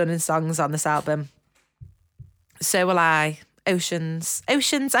absolutely stunning songs on this album. So Will I, Oceans, I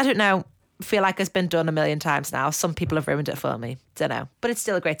don't know, feel like it's been done a million times now. Some people have ruined it for me, don't know, but it's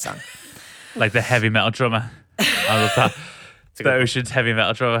still a great song. Like the heavy metal drummer. I love that. The Ocean's heavy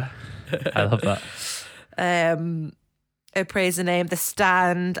metal drummer. I love that. Oh, Praise the Name, The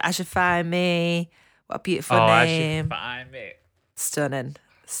Stand, As You Find Me, what a beautiful Oh, I name. should find me. Stunning.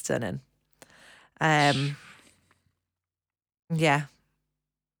 Yeah.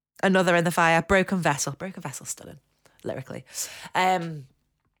 Another in the Fire, Broken Vessel, stunning lyrically.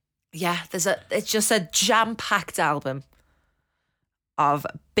 Yeah, it's just a jam-packed album of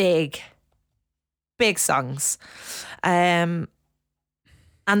big songs. And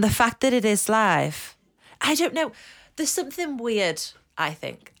the fact that it is live, I don't know, there's something weird, I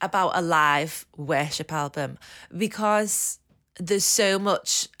think, about a live worship album because there's so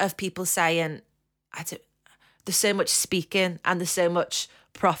much of people saying, there's so much speaking and there's so much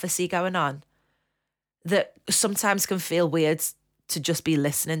prophecy going on that sometimes can feel weird to just be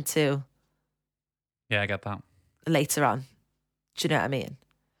listening to Yeah, I get that. later on. Do you know what I mean?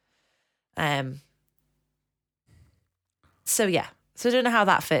 So yeah. So I don't know how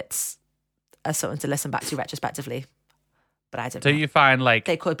that fits as something to listen back to retrospectively. But I don't Do know. you find like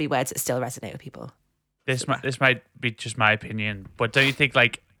They could be words that still resonate with people. this might be just my opinion, but don't you think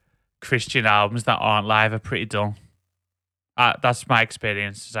like Christian albums that aren't live are pretty dull? That's my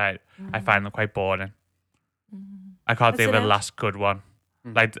experience. Is I find them quite boring. I can't think of That's a it. last good one.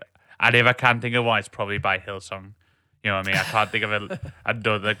 Like, and if I can think of one, it's probably by Hillsong. You know what I mean? I can't think of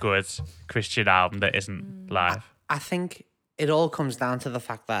another good Christian album that isn't live. I think it all comes down to the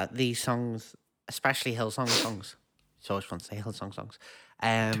fact that these songs, especially Hillsong songs, it's always fun to say Hillsong songs,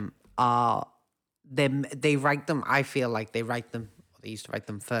 are they write them. I feel like they write them. They used to write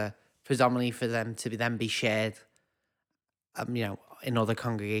them for predominantly for them to then be shared, in other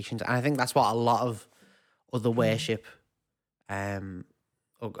congregations, and I think that's what a lot of other worship,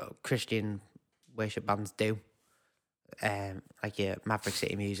 or Christian worship bands do. Like your Maverick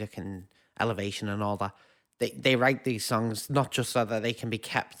City Music and Elevation and all that. They write these songs not just so that they can be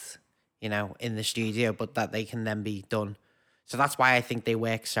kept, in the studio, but that they can then be done. So that's why I think they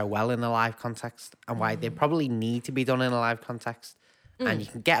work so well in a live context and why they probably need to be done in a live context. And you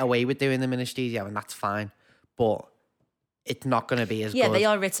can get away with doing them in a studio and that's fine. But it's not going to be as good. Yeah, they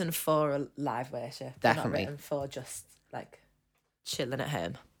are written for a live worship. They're not Definitely. written for just like chilling at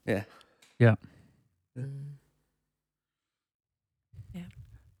home. Yeah. Yeah. Yeah.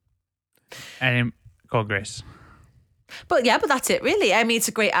 And go on, Grace. But that's it really. I mean, it's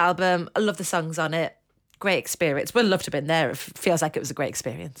a great album. I love the songs on it. Great experience. Would love to have been there. It feels like it was a great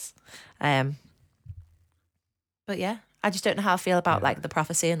experience. But yeah, I just don't know how I feel about like the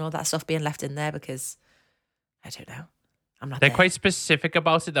prophecy and all that stuff being left in there because I don't know. I'm not They're there. quite specific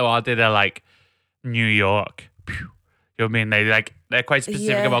about it though, aren't they? They're like New York. Pew. You know what I mean? They're quite specific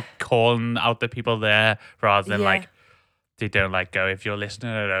Yeah. about calling out the people there rather than Yeah. like they don't like go if you're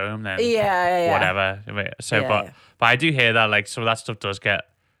listening at home then Yeah. whatever. So Yeah. but I do hear that like some of that stuff does get,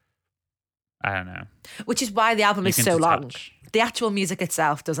 I don't know. Which is why the album You is can so long. detach. The actual music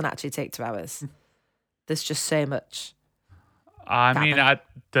itself doesn't actually take 2 hours. There's just so much. I mean,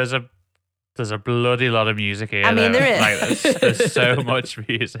 there's a bloody lot of music here. I mean, though. there is. Like, there's so much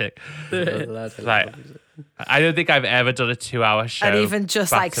music. Like, I don't think I've ever done a 2-hour show. And even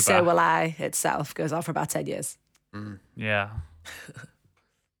just back like to So back. Will I itself goes on for about 10 years. Yeah.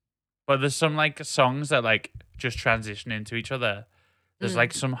 But there's some like songs that like just transition into each other. There's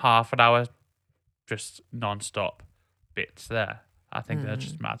like some half an hour just non-stop bits there. I think they're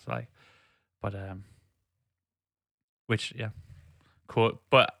just mad like. But which yeah. Cool.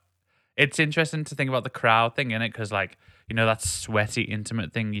 But it's interesting to think about the crowd thing in it because like that sweaty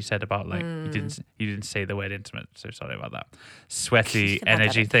intimate thing you said about like you didn't say the word intimate, so sorry about that. Sweaty Not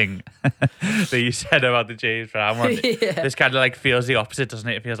energy better. thing that you said about the James Brown one. Yeah. This kind of like feels the opposite, doesn't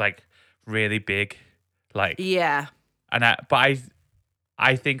it? It feels like really big, like Yeah. and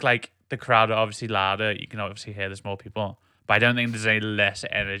I think like the crowd are obviously louder. You can obviously hear there's more people, but I don't think there's any less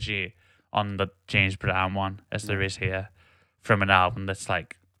energy on the James Brown one as there is here from an album that's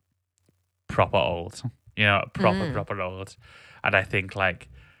like proper old, proper old. And I think like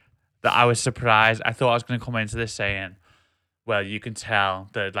that I was surprised. I thought I was going to come into this saying, well, you can tell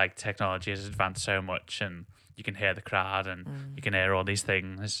that like technology has advanced so much, and you can hear the crowd, and you can hear all these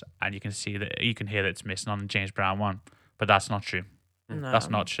things, and you can hear that it's missing on the James Brown one. But that's not true. No. That's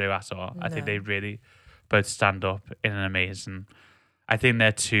not true at all. I think they really both stand up in an amazing. I think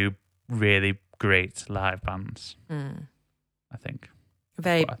they're two really great live bands. I think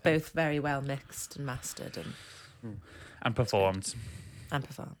Both very well mixed and mastered and performed. and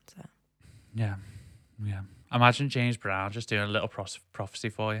performed. So. Yeah. Imagine James Brown just doing a little prophecy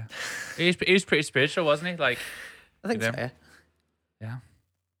for you. He was pretty spiritual, wasn't he? Like, I think so, yeah. Yeah.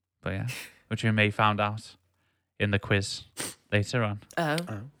 But yeah, which we may found out in the quiz later on.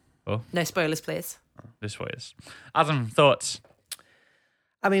 Oh. No spoilers, please. This was Adam, thoughts?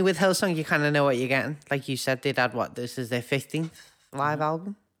 I mean, with Hillsong, you kind of know what you're getting. Like you said, they'd had this is their 15th live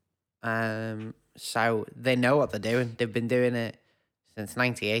album. So they know what they're doing. They've been doing it since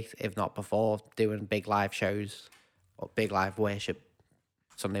 98, if not before, doing big live shows or big live worship,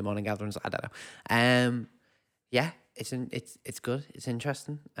 Sunday morning gatherings. I don't know. Yeah, it's good. It's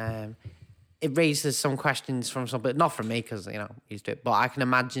interesting. It raises some questions from some, but not from me because used to it. But I can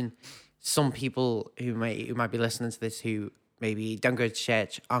imagine some people who might be listening to this who maybe don't go to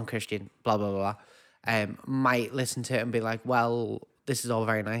church, aren't Christian, blah blah blah, might listen to it and be like, "Well, this is all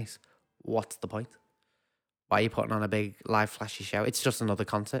very nice. What's the point? Why are you putting on a big live flashy show? It's just another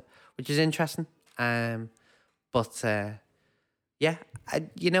concert," which is interesting. But yeah,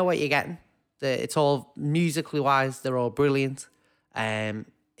 you know what you're getting. It's all musically wise. They're all brilliant.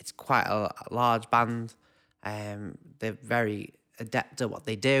 It's quite a large band. They're very adept at what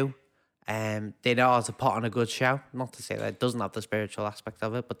they do. They know how to put on a good show. Not to say that it doesn't have the spiritual aspect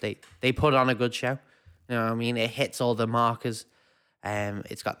of it, but they put on a good show. You know what I mean? It hits all the markers.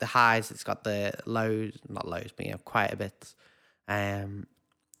 It's got the highs, it's got the lows, not lows, but quite a bit.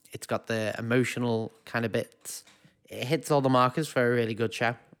 It's got the emotional kind of bits. It hits all the markers for a really good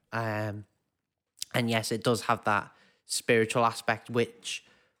show. And yes, it does have that spiritual aspect, which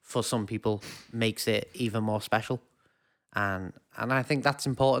for some people makes it even more special. And I think that's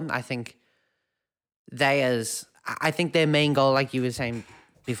important. I think their main goal, like you were saying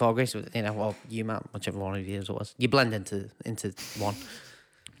before, Grace, well, you, Matt, whichever one of you it was, you blend into one.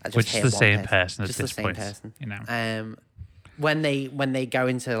 Which is the same person at this point. When they go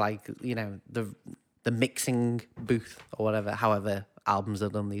into like the mixing booth or whatever, however albums are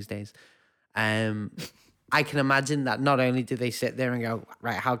done these days, I can imagine that not only do they sit there and go,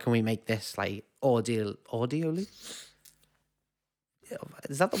 right, how can we make this like audioly?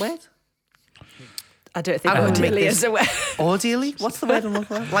 Is that the word? I don't think audially is a word. Audially? What's the word I'm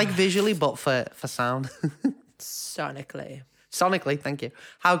looking for? Like visually, but for sound. Sonically, thank you.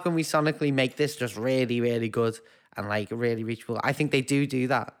 How can we sonically make this just really, really good and like really reachable? I think they do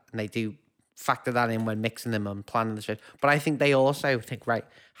that, and they do factor that in when mixing them and planning the show. But I think they also think, right,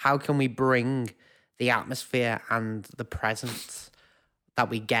 how can we bring the atmosphere and the presence that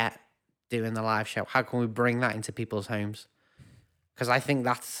we get doing the live show? How can we bring that into people's homes? Because I think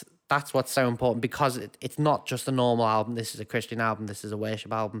that's what's so important, because it's not just a normal album. This is a Christian album. This is a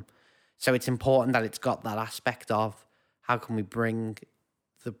worship album. So it's important that it's got that aspect of how can we bring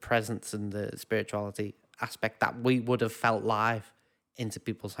the presence and the spirituality aspect that we would have felt live into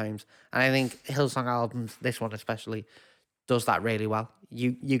people's homes. And I think Hillsong albums, this one especially, does that really well.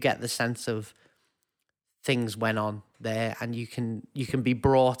 You get the sense of things went on there, and you can be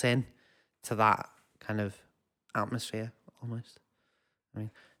brought in to that kind of atmosphere almost. I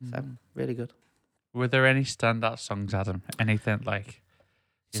mean, so really good. Were there any standout songs, Adam? Anything like?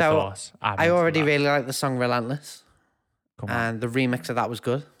 I already really like the song "Relentless," Come on. and the remix of that was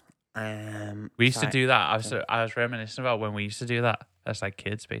good. We used to do that. I was reminiscing about when we used to do that as like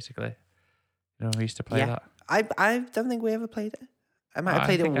kids, basically. We used to play that. I don't think we ever played it. I might have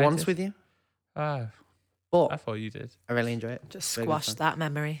played it once with you. Oh, but I thought you did. I really enjoy it. just squashed that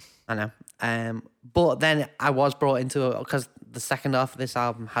memory. I know. But then I was brought into it because the second half of this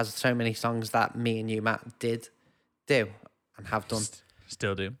album has so many songs that me and you, Matt, did do and have done.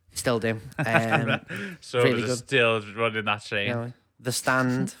 Still do. Still do. So really we're good. still running that train. The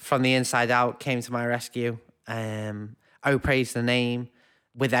Stand, From the Inside Out came to my rescue. Oh, Praise the Name,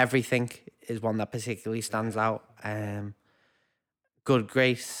 With Everything is one that particularly stands out. Good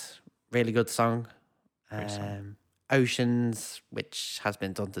Grace, really good song. Oceans, which has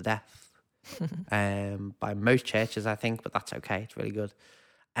been done to death by most churches, I think, but that's okay. It's really good.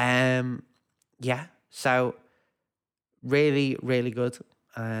 Yeah. So really, really good.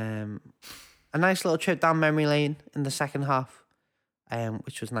 A nice little trip down memory lane in the second half,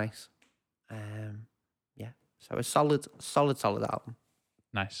 which was nice. Yeah. So a solid album.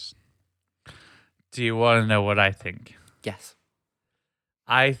 Nice. Do you want to know what I think? Yes.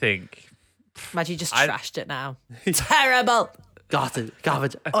 I think Imagine you just I- trashed it now. Terrible. Garbage.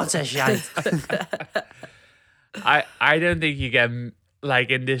 Utter shite. I don't think you get like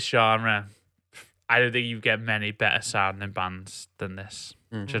in this genre. I don't think you get many better sounding bands than this.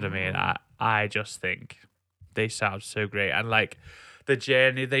 Do you know what I mean? I just think they sound so great, and like the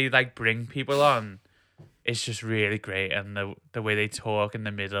journey they like bring people on, it's just really great, and the way they talk in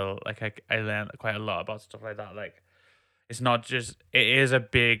the middle, like I learned quite a lot about stuff like that. Like it's not just it is a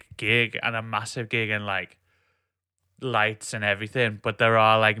big gig and a massive gig and like lights and everything, but there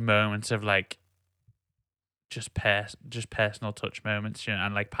are like moments of like just personal touch moments, you know,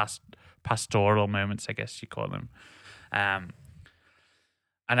 and like pastoral moments, I guess you call them. And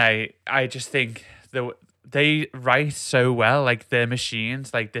I just think they write so well, like their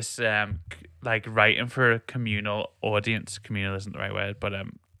machines, like this like writing for a communal audience. Communal isn't the right word, but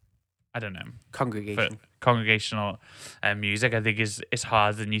I don't know. Congregation. But congregational music, I think is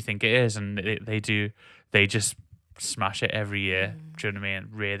harder than you think it is, and they just smash it every year. Do you know what I mean?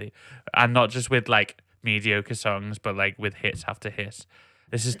 Really, and not just with like mediocre songs, but like with hits after hits.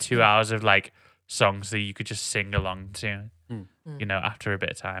 This is 2 hours of like songs that you could just sing along to, you know, after a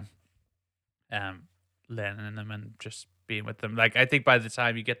bit of time, learning them and just being with them. Like I think by the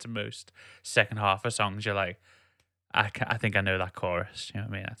time you get to most second half of songs, you're like, I think I know that chorus. You know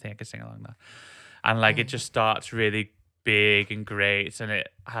what I mean? I think I can sing along that, and like it just starts really big and great, and it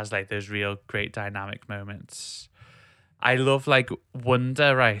has like those real great dynamic moments. I love like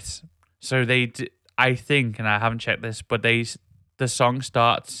Wonder, right? So I think, and I haven't checked this, but the song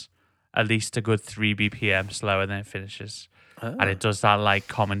starts at least a good 3 BPM slower than it finishes. And it does that like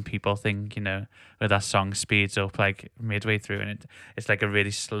common people thing, you know, where that song speeds up like midway through, and it's like a really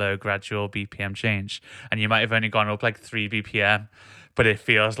slow, gradual BPM change. And you might have only gone up like 3 BPM, but it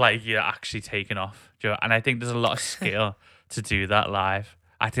feels like you're actually taking off. Do you know? And I think there's a lot of skill to do that live.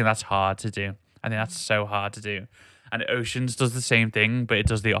 I think that's hard to do. I think that's so hard to do. And Oceans does the same thing, but it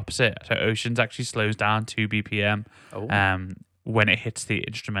does the opposite. So Oceans actually slows down 2 BPM when it hits the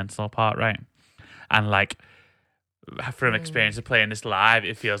instrumental part, right? And like from experience of playing this live,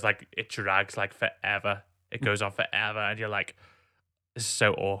 it feels like it drags like forever. It goes on forever, and you're like, this is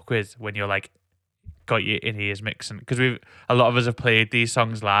so awkward when you're like got your in ears mixing, because a lot of us have played these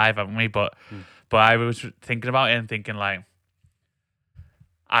songs live, haven't we? But I was thinking about it and thinking like,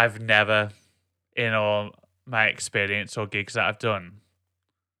 I've never in all my experience or gigs that I've done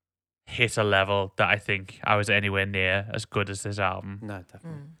hit a level that I think I was anywhere near as good as this album. No,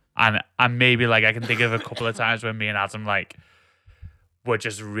 definitely. And maybe like I can think of a couple of times when me and Adam like were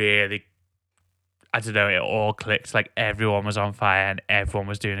just really, I don't know, it all clicked. Like everyone was on fire and everyone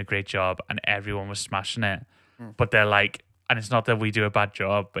was doing a great job and everyone was smashing it. But they're like, and it's not that we do a bad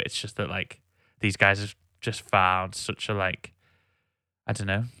job, but it's just that like these guys have just found such a like, I don't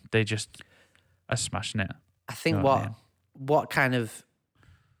know, they just are smashing it. I think You know what I mean? what kind of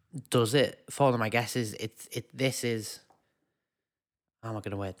does it for them, I guess, is this is, how am I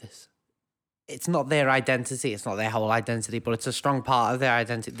going to word this? It's not their identity. It's not their whole identity, but it's a strong part of their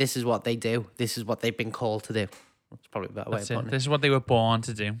identity. This is what they do. This is what they've been called to do. That's probably a better way of That's it. putting it. This is what they were born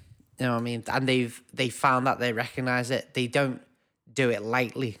to do. You know what I mean? And they found that, they recognize it. They don't do it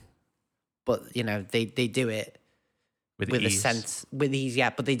lightly, but you know they do it With with ease. a sense, with ease.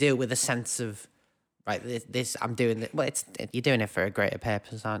 Yeah, but they do it with a sense of, right, this I'm doing it. Well, you're doing it for a greater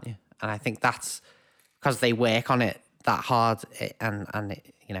purpose, aren't you? And I think that's because they work on it that hard, and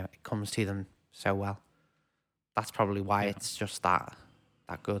it, you know, it comes to them so well. That's probably why it's just that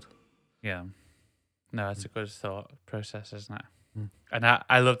good. Yeah. No, it's a good thought process, isn't it? And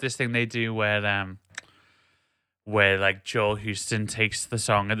I love this thing they do where like Joel Houston takes the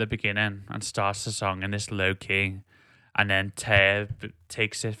song at the beginning and starts the song in this low key, and then Taya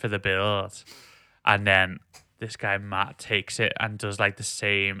takes it for the build, and then this guy Matt takes it and does like the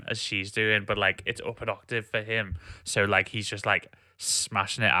same as she's doing, but like it's up an octave for him. So like he's just like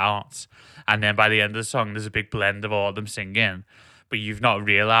smashing it out, and then by the end of the song, there's a big blend of all of them singing, but you've not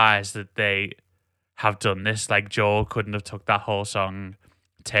realized that they have done this. Like Joel couldn't have took that whole song,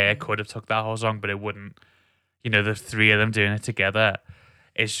 Taya could have took that whole song, but it wouldn't. You know, the three of them doing it together,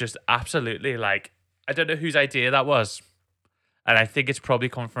 it's just absolutely like, I don't know whose idea that was, and I think it's probably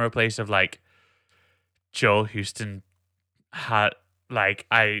come from a place of like Joel Houston had like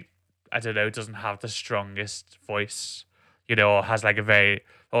I don't know, doesn't have the strongest voice you know, or has like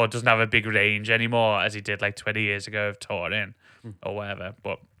or doesn't have a big range anymore as he did like 20 years ago of touring or whatever.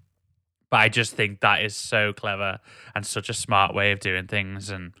 But I just think that is so clever and such a smart way of doing things.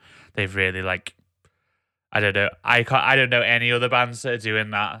 And they've really like, I don't know. I don't know any other bands that are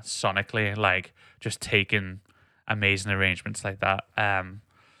doing that sonically, like just taking amazing arrangements like that.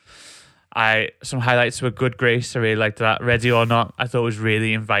 Some highlights were Good Grace. I really liked that. Ready or Not, I thought was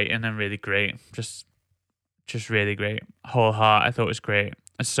really inviting and really great. Just really great. Whole Heart, I thought was great.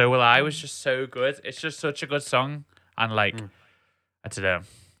 And So Will I was just so good. It's just such a good song. And like, I don't know,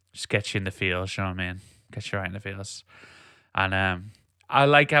 just gets you in the feels, you know what I mean? Gets you right in the feels. And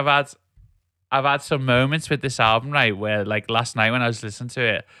I've had some moments with this album, right, where like last night when I was listening to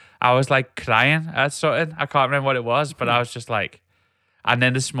it, I was like crying at something. I can't remember what it was, but I was just like, and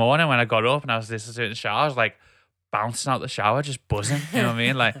then this morning when I got up and I was listening to it in the shower, I was like bouncing out the shower, just buzzing, you know what I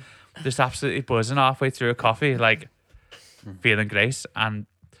mean? Like just absolutely buzzing halfway through a coffee, like feeling great. And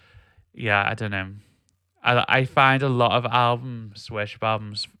yeah, I don't know. I find a lot of albums, worship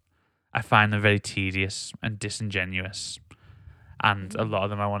albums, I find them very tedious and disingenuous. And a lot of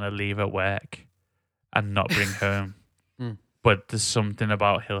them I want to leave at work and not bring home. But there's something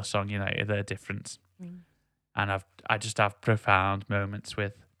about Hillsong United that are different. And I just have profound moments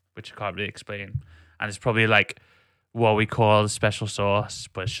with, which I can't really explain. And it's probably like what we call a special sauce,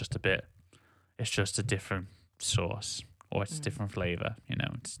 but it's just a different sauce, or it's a different flavor, you know,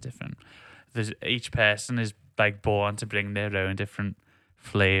 it's different. Each person is like born to bring their own different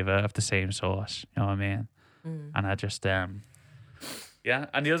flavor of the same sauce, you know what I mean? And I just, yeah.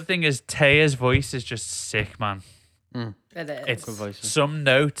 And the other thing is Taya's voice is just sick, man. It is. Good voice. Some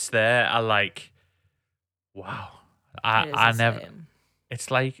notes there are like, wow. I never.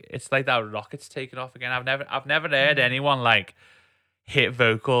 It's like that rocket's taken off again. I've never heard anyone like hit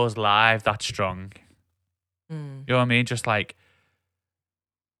vocals live that strong. You know what I mean? Just like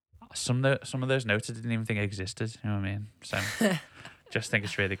some of those notes I didn't even think existed. You know what I mean? So just think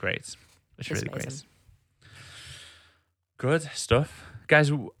it's really great. It's really amazing. great. Good stuff,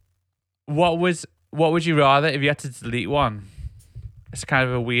 guys. What would you rather if you had to delete one? It's kind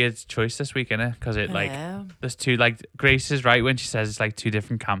of a weird choice this week, innit? Because it like there's two, like Grace is right when she says it's like two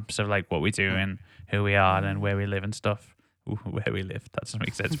different camps of like what we do and who we are and where we live and stuff. Ooh, where we live, that doesn't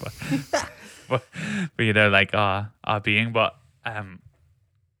make sense, but you know, like our being. But Adam,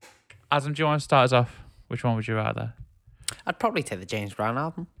 do you want to start us off? Which one would you rather? I'd probably take the James Brown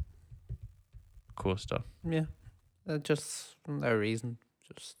album. Cool stuff. Yeah. Just no reason.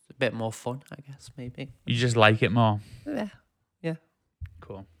 Just a bit more fun, I guess, maybe. You just like it more. Yeah.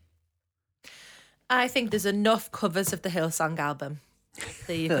 Cool. I think there's enough covers of the Hillsong album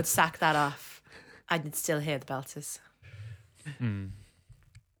that you could sack that off and you'd still hear the belters.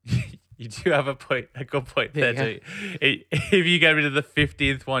 You do have a good point there. Yeah. If you get rid of the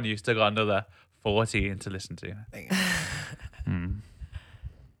 15th one, you've still got another 14 to listen to.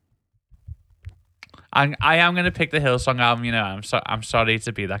 I am going to pick the Hillsong album. You know, I'm sorry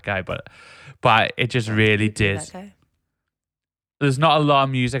to be that guy, but it just really did. There's not a lot of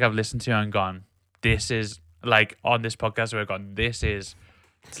music I've listened to and gone, this is like on this podcast where I've gone, this is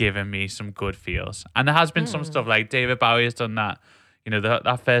giving me some good feels. And there has been some stuff like David Bowie has done that. You know,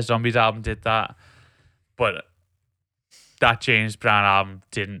 that first Zombies album did that. But that James Brown album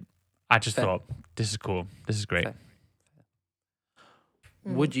didn't. I just thought, this is cool. This is great.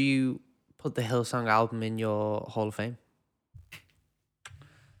 Would you put the Hillsong album in your Hall of Fame?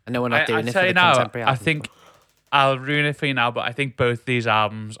 I know we're not doing it for the contemporary album. I think I'll ruin it for you now, but I think both these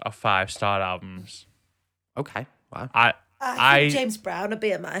albums are 5-star albums. Okay. Wow. I think James Brown would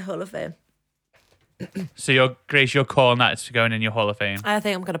be at my Hall of Fame. So Grace, you're calling that it's going in your Hall of Fame? I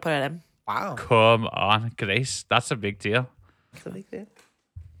think I'm going to put it in. Wow. Come on, Grace. That's a big deal. It's a big deal.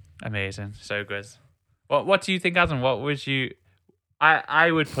 Amazing. So good. What do you think, Adam? What would you...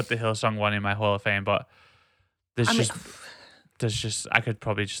 I would put the Hillsong one in my Hall of Fame, but I could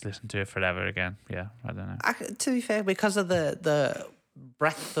probably just listen to it forever again. Yeah, I don't know. To be fair, because of the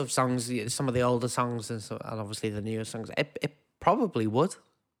breadth of songs, some of the older songs and obviously the newer songs, it probably would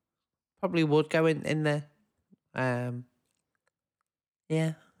go in there. Yeah,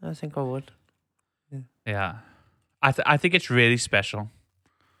 I think I would. Yeah. I think it's really special.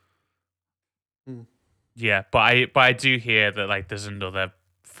 Yeah, but I do hear that like there's another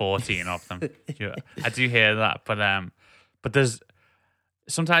 14 of them. Yeah, I do hear that, but there's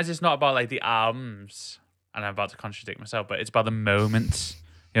sometimes it's not about like the albums, and I'm about to contradict myself, but it's about the moments.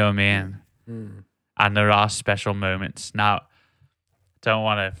 You know what I mean? And there are special moments. Now, don't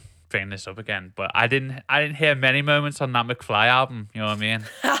want to bring this up again, but I didn't hear many moments on that McFly album. You know what I mean?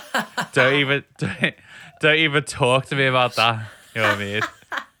 don't even talk to me about that. You know what I mean?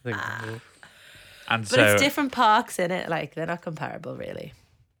 And But so, it's different parks in it. Like they're not comparable, really.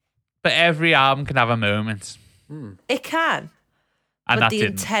 but every album can have a moment, It can, and but that the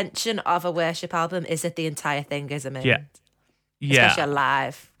didn't. intention of a worship album is that the entire thing is a moment. Yeah. Especially a Yeah.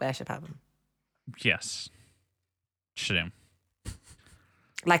 live worship album. Yes. True.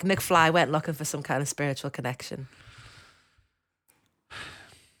 Like McFly went looking for some kind of spiritual connection.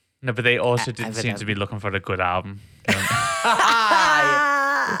 No, but they also didn't seem to Evidently. be looking for a good album. You know?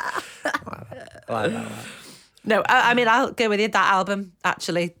 No, I mean, I'll go with you. That album,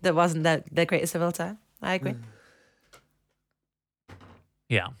 actually, that wasn't the greatest of all time. I agree.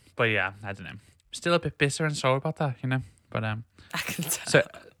 Yeah, but yeah, I don't know. Still a bit bitter and sore about that, you know. But I can tell.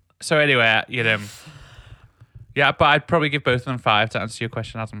 so anyway, you know, yeah. But I'd probably give both of them 5 to answer your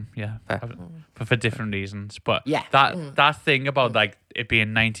question, Adam. Yeah, Fair. but for different reasons. But Yeah. that thing about like it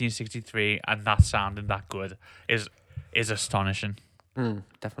being 1963 and that sounding that good is astonishing.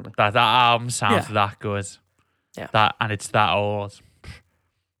 Definitely. That album sounds Yeah. that good. Yeah. That and it's that old.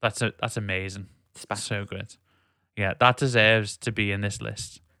 That's amazing. Special. So good. Yeah, that deserves to be in this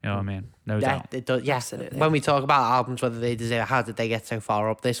list. You know what I mean? No Yeah, doubt. it does. Yeah. Absolutely. When we talk about albums, whether they deserve, how did they get so far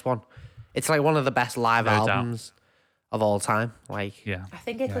up? This one, it's like one of the best live No doubt. albums of all time. Like, Yeah. I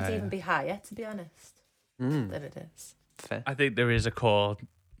think it could Yeah, even be higher, to be honest, than it is. fair. I think there is a call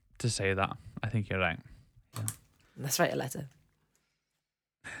to say that. I think you're right. Let's write a letter.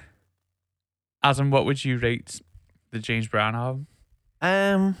 Adam, what would you rate the James Brown album?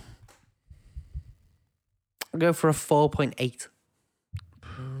 I'll go for a 4.8.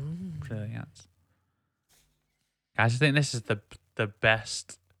 Brilliant. Guys, I think this is the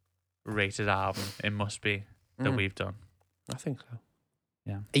best rated album, it must be, that we've done. I think so.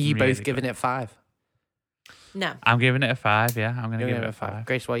 Yeah. Are you really both giving good. it 5? No, I'm giving it a 5, yeah. I'm going to You're give giving it a 5.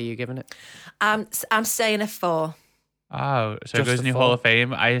 Grace, what are you giving it? I'm saying a 4. Oh, so it Just goes a in your 4. Hall of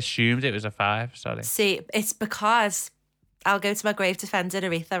Fame. I assumed it was a 5, sorry. See, it's because I'll go to my grave defending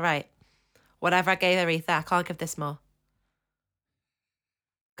Aretha, right? Whatever I gave Aretha, I can't give this more.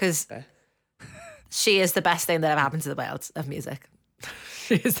 Because Fair. she is the best thing that ever happened to the world of music.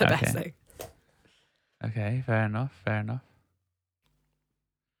 She is the best Okay. thing. Okay, fair enough.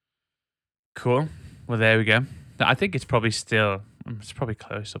 Cool. Well, there we go. I think it's probably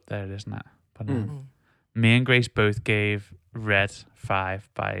close up there, isn't it? But me and Grace both gave Red 5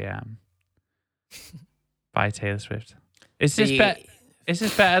 by Taylor Swift. Is this Is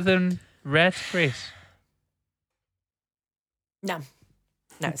this better than Red, Grace? No,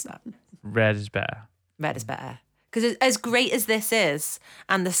 it's not. Red is better. Red is better. Because as great as this is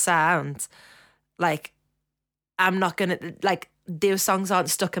and the sound, like, I'm not going to, like, those songs aren't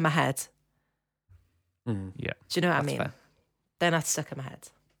stuck in my head. Yeah. Do you know what I That's mean? fair. They're not stuck in my head.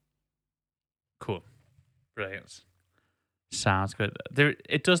 Cool. Brilliant. Sounds good.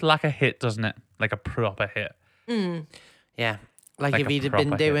 It does lack a hit, doesn't it? Like a proper hit. Yeah. Like Like if a he'd have been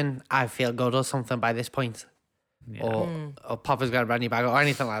proper hit. doing I Feel Good or something by this point, Yeah. or Papa's Got a Brand New Bag or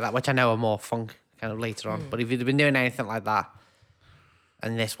anything like that, which I know are more funk kind of later on. But if he'd have been doing anything like that,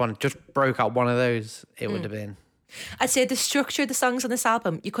 and this one just broke out one of those, it would have been. I'd say the structure of the songs on this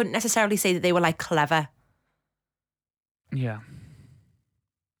album, you couldn't necessarily say that they were, like, clever. Yeah.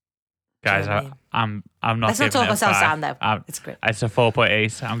 Guys, Do you know what I'm not Let's not giving talk it a ourselves 5. down, though. It's great. It's a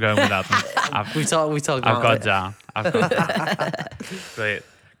 4.8. I'm going with that. We talked I've about gone it. down. I've gone down. Brilliant.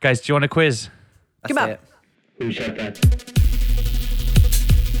 Guys, do you want a quiz? That's Come on. it. Who said that?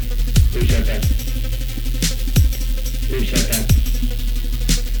 Who said that? Who said that?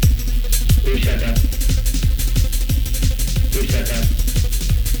 Who said that? Who said that?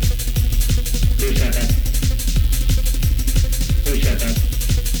 Who said that? Who said that? Who said that?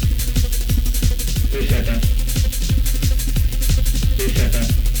 Who said that?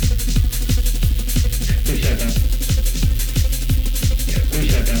 Who said that? Who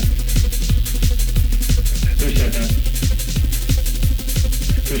said that? Who said that?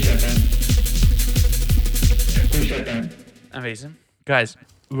 Who said that? Who said that? Amazing. Guys,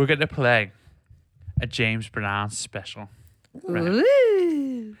 we're going to play a James Brown special. Right.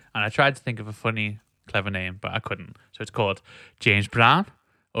 Woo! And I tried to think of a funny, clever name, but I couldn't. So it's called James Brown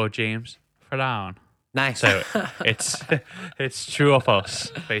or James Brown. Nice. So it's true or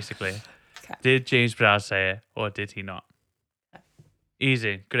false, basically. Okay. Did James Brown say it or did he not?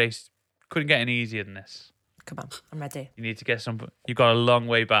 Easy. Grace, couldn't get any easier than this. Come on, I'm ready. You need to get some. You got a long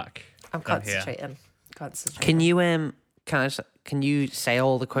way back. I'm from here. concentrating. Can you say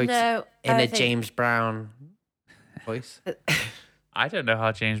all the quotes No, in I a think- James Brown voice? I don't know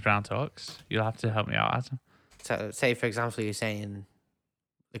how James Brown talks. You'll have to help me out, Adam. So say for example you're saying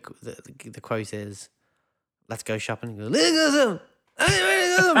the quote is, "Let's go shopping." He goes, "Let's go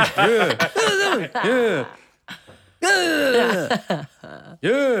shopping. Yeah.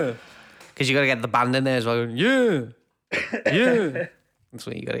 Yeah. Because you got to get the band in there as well. Yeah. Yeah. That's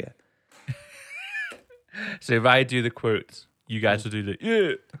what you got to get. So if I do the quotes, you guys will do the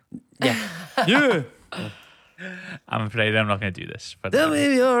Yeah. Yeah. I'm afraid I'm not going to do this. But That may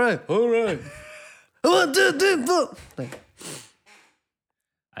be all right. All right. 1, 2, 3, 4.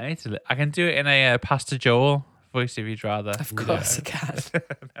 I can do it in a Pastor Joel voice if you'd rather. Of course you can.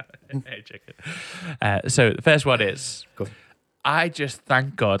 Hey, chicken. So the first one is, Go. I just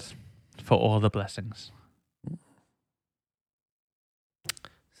thank God for all the blessings. Is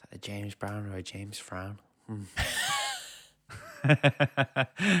that a James Brown or a James Frown?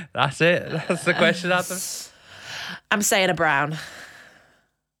 That's it. That's the question, Adam. I'm saying a brown.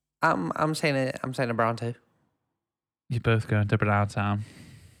 I'm saying a brown too. You're both going to Brown Town.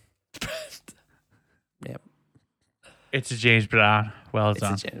 Yep. It's a James Brown. Well It's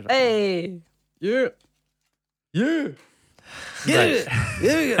done. a James Brown. Hey. Yeah. Yeah. Right.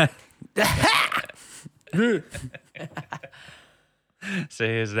 Yeah. So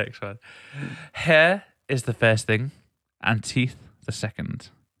here's the next one. Hair is the first thing, and teeth the second.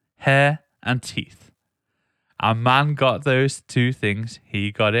 Hair and teeth. A man got those two things.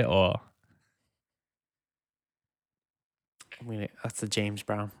 He got it all. I mean, that's a James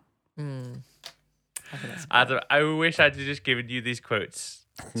Brown. I think that's Adam, I wish I'd just given you these quotes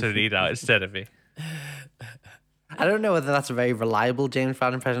to read out instead of me. I don't know whether that's a very reliable James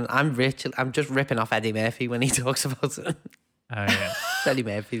Brown impression. I'm just ripping off Eddie Murphy when he talks about it. Oh yeah. It's Eddie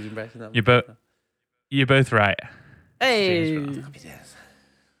Murphy's impression. You're both right. Hey.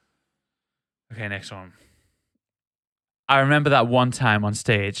 Okay, next one. I remember that one time on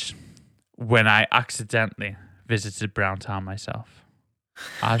stage when I accidentally visited Brown Town myself.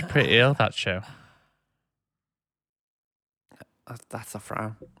 I was pretty ill that show. That's a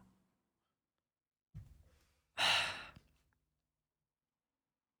frown.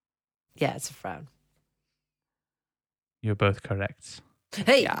 Yeah, it's a frown. You're both correct.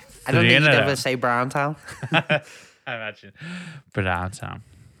 Hey. Yeah. I don't think you'd No. ever say Brown Town. I imagine. Brown Town.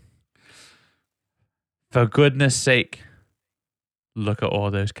 For goodness sake, look at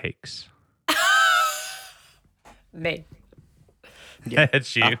all those cakes. Me. Yeah,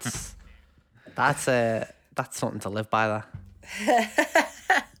 It's you. That's something to live by. That.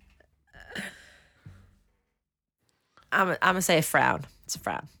 I'm gonna say a frown. It's a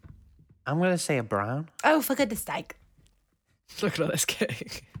frown. I'm gonna say a brown. Oh, for goodness sake. Look at all this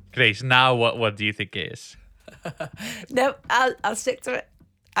cake. Grace, now what do you think it is? No, I'll stick to it.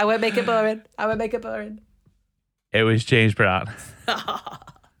 I won't make it boring. It was James Brown.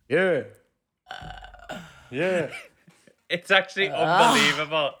 Yeah. Yeah. It's actually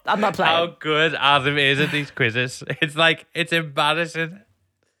unbelievable. I'm not playing. How good Adam is at these quizzes. It's embarrassing.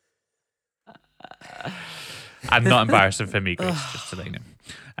 I'm not embarrassing for me, Grace, just to let you know.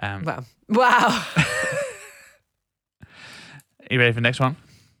 Wow. You ready for the next one?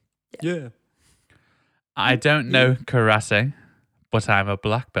 Yeah. I don't know karate, but I'm a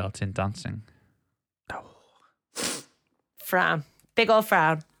black belt in dancing. Frown. Big old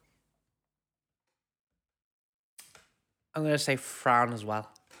frown. I'm gonna say frown as well.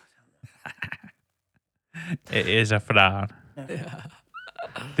 It is a frown.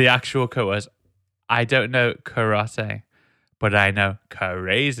 The actual quote was, I don't know karate, but I know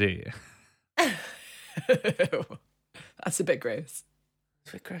crazy. That's a bit gross. It's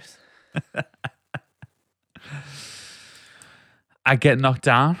a bit gross. I get knocked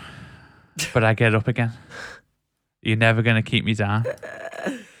down, but I get up again. You're never going to keep me down.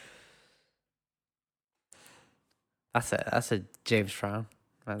 That's a James Frown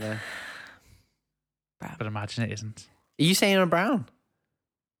right there. But imagine it isn't. Are you saying a brown?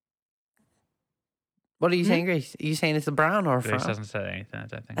 What are you saying, Grace? Are you saying it's a brown or a Grace frown? hasn't said anything, I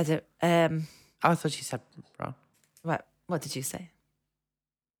don't think. I don't. I thought she said brown. What did you say?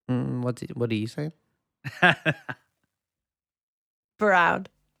 What are you saying? Brown.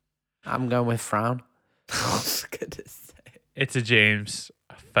 I'm going with frown. Oh, for goodness sake. It's a James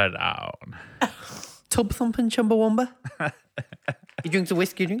Frown. Tub thumping Chumbawamba. You drink the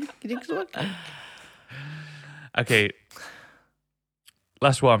whiskey, you drink the whiskey. Okay.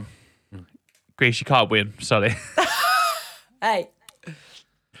 Last one. Grace, you can't win. Sorry. Hey.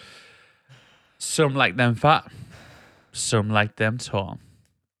 Some like them fat. Some like them tall.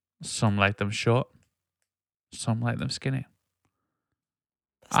 Some like them short. Some like them skinny.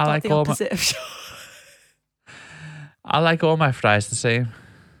 That's not the all my, opposite of short. I like all my fries the same.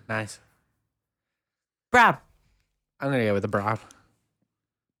 Nice. Brown. I'm going to go with the brown.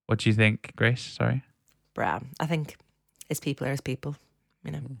 What do you think, Grace? Sorry. Brown. I think his people are his people.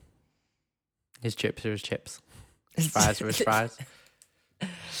 You know. His chips are his chips. His fries are his fries.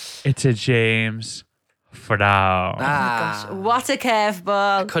 It's a James Brown. Gosh, what a I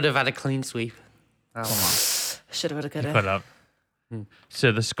curveball. could have had a clean sweep. Oh, Should have, would have, could Put have. up.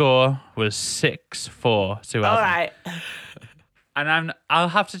 So the score was 6-4 to Adam. All right. And I'll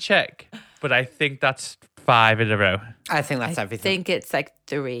have to check, but I think that's 5 in a row. I think that's I everything. think it's like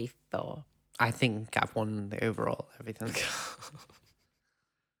 3-4. I think I've won the overall everything.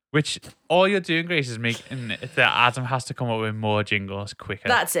 Which all you're doing, Grace, is making it that Adam has to come up with more jingles quicker.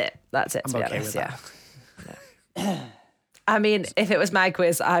 That's it. To I'm be okay honest, with yeah. I mean, if it was my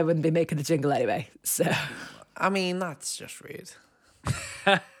quiz, I wouldn't be making the jingle anyway. So I mean, that's just rude.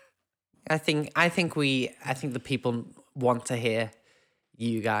 I think the people want to hear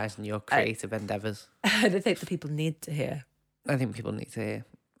you guys and your creative endeavors. I don't think the people need to hear. I think people need to hear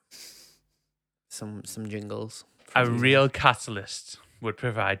some jingles. A real catalyst would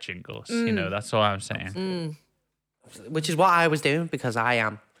provide jingles. You know, that's all I'm saying. Which is what I was doing because I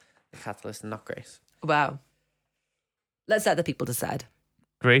am the catalyst and not Grace. Wow. Let's let the people decide.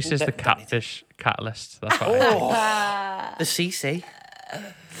 Grace is the catfish catalyst. That's what I think. The CC.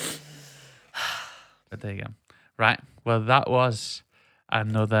 But there you go. Right. Well, that was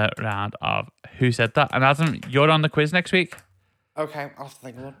another round of Who Said That? And Adam, you're on the quiz next week? Okay, I'll have to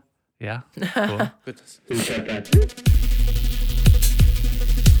think of one. Yeah. Cool. Goodness. Who said that?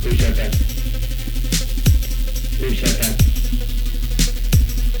 Who said that? Who said that?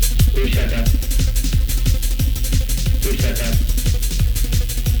 Who said that? Who said that?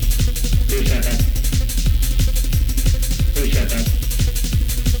 Who said that? Who said that?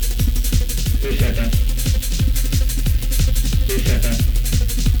 Who said that? Who said that?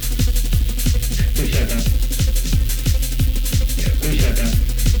 Who said that? Who said that?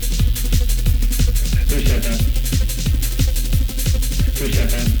 Who said that? Who said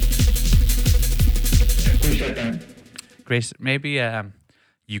that? Who said that? Grace, maybe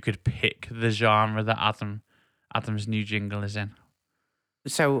you could pick the genre that Adam's new jingle is in.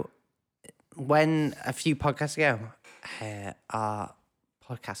 So, when a few podcasts ago, our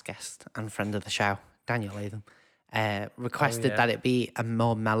podcast guest and friend of the show, Daniel Latham, requested that it be a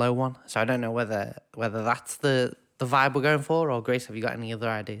more mellow one. So I don't know whether that's the vibe we're going for, or Grace, have you got any other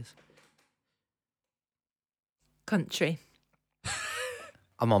ideas? Country.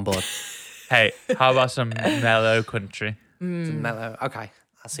 I'm on board. Hey, how about some mellow country? It's mellow. Okay,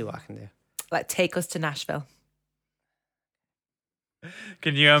 I'll see what I can do. Like, take us to Nashville.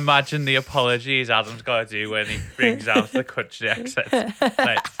 Can you imagine the apologies Adam's got to do when he brings out the country accent?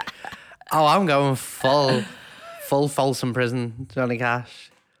 Like, Oh, I'm going full Folsom Prison, Johnny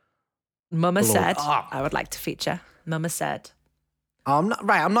Cash. Mama said, Ah. I would like to feature. Mama said. Oh, I'm not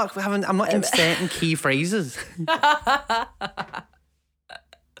right. I'm not inserting key phrases.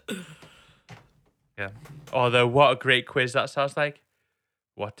 yeah. Although, what a great quiz that sounds like.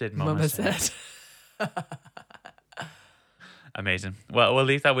 What did Mama say? Amazing. Well, we'll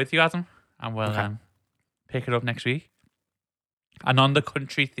leave that with you, Adam, and we'll pick it up next week. And on the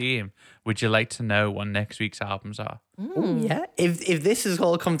country theme, would you like to know what next week's albums are? Yeah. If this has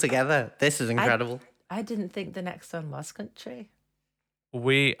all come together, this is incredible. I didn't think the next one was country.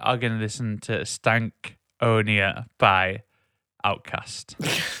 We are going to listen to Stankonia by Outkast.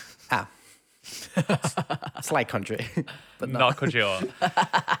 It's like country, but Not country at all.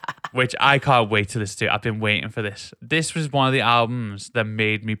 Which I can't wait to listen to. I've been waiting for this. This was one of the albums that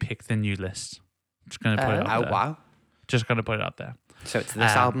made me pick the new list. Just going to put it out there. wow. Just going to put it out there. So it's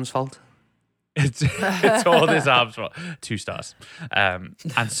this album's fault. It's all this album's fault. 2 stars. And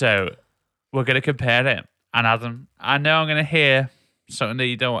so we're going to compare it. And Adam, I know I'm going to hear something that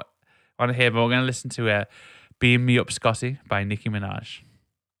you don't want to hear, but we're going to listen to Beam Me Up Scotty by Nicki Minaj.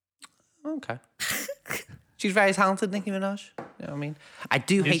 Okay. She's very talented, Nicki Minaj. You know what I mean? I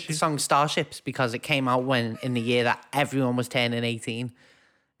do hate the song Starships because it came out in the year that everyone was turning 18.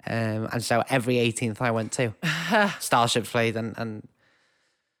 And so every 18th I went to, Starships played and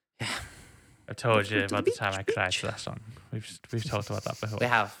yeah. I told you about the time I cried to that song. We've talked about that before. We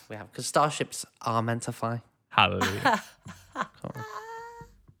have, because starships are meant to fly. Hallelujah.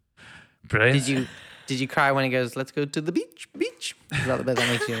 Brilliant. Did you cry when he goes, "Let's go to the beach"? Is that the bit that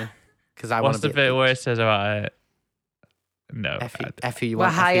makes you? Because I want What's to the bit where it says about it? No. F you We're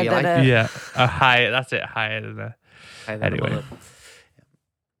want, higher F you than like. a- Yeah. Higher. That's it. Higher than a. Higher than a Anyway. bullet.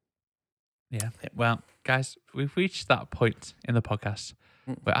 Yeah. Well, guys, we've reached that point in the podcast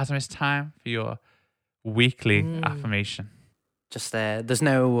where, Adam, it's time for your weekly affirmation. Just there's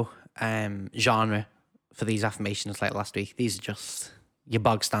no genre for these affirmations like last week. These are just your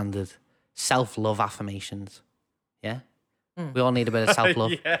bog standard self-love affirmations. Yeah? We all need a bit of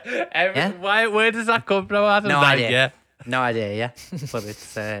self-love. Yeah. Why? Where does that come from? Adam? No Like, idea. Yeah. No idea, yeah? But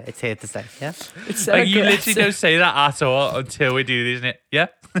it's here to stay, yeah? It's so Like you literally aggressive. don't say that at all until we do these, innit? Yeah.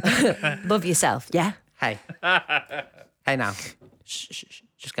 Love yourself, yeah? Hey. Hey now. Shh.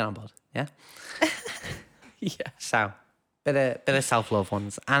 Just get on board, yeah? Yeah. So, bit of self-love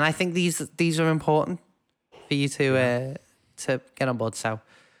ones. And I think these are important for you to get on board. So,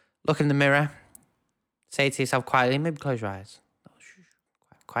 look in the mirror. Say it to yourself quietly. Maybe close your eyes. Oh, shh.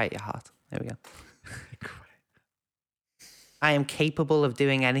 Quiet your heart. There we go. I am capable of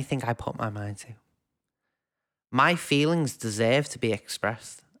doing anything I put my mind to. My feelings deserve to be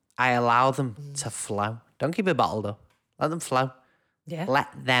expressed. I allow them to flow. Don't keep it bottled up. Let them flow. Yeah. Let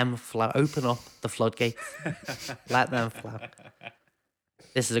them flow. Open up the floodgates. Let them flow.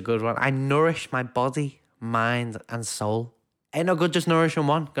 This is a good one. I nourish my body, mind, and soul. Ain't no good just nourishing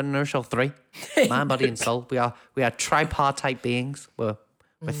one. Gotta nourish all three. Mind, body, and soul. We are tripartite beings. We're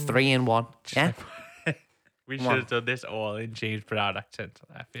three in one. Yeah. We Come should on. have done this all in James Brown accent,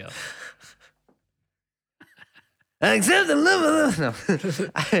 I feel. I accept and love. No.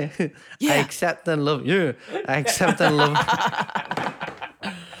 I accept and love you. I accept and love.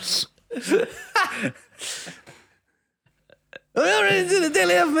 Are you ready to do the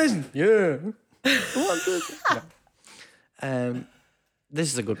daily affirmation? Yeah. No.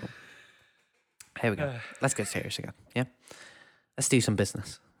 This is a good one. Here we go. Let's get serious again. Yeah. Let's do some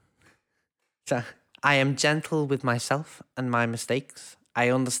business. So, I am gentle with myself and my mistakes. I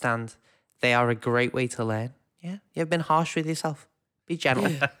understand they are a great way to learn. Yeah. You ever been harsh with yourself? Be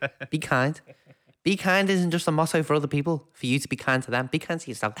gentle. Be kind. Be kind isn't just a motto for other people, for you to be kind to them. Be kind to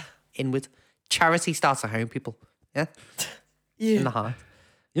yourself. Inward. Charity starts at home, people. Yeah. In the heart.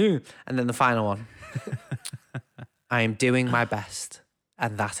 Yeah. And then the final one. I am doing my best,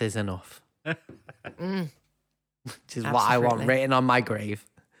 and that is enough. Which is what I want Absolutely. written on my grave.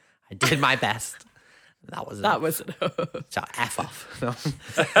 I did my best. That was That enough. was enough. So F off.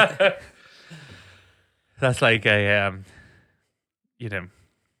 That's like a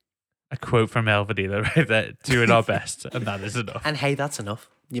a quote from Elvedina, right? That doing our best, and that is enough. And hey, that's enough.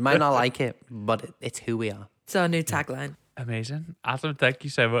 You might not like it, but it's who we are. It's our new tagline. Amazing. Adam, thank you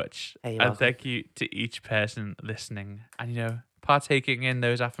so much. Hey, And you're welcome. thank you to each person listening and, partaking in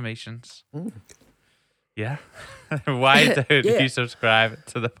those affirmations. Yeah. Why don't Yeah. you subscribe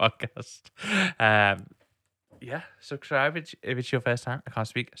to the podcast? Subscribe if it's your first time. I can't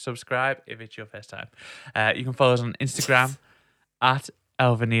speak. Subscribe if it's your first time. You can follow us on Instagram at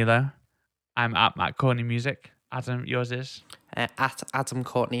Elvanilo. I'm at Matt Courtney Music. Adam, yours is? At Adam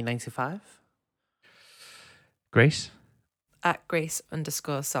Courtney 95. Grace? At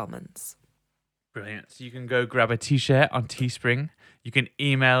Grace_Salmons. Brilliant. So you can go grab a t-shirt on Teespring. You can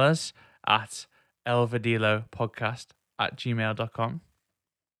email us at elvadilopodcast@gmail.com.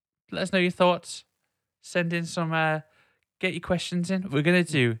 Let us know your thoughts. Send in some, get your questions in. We're going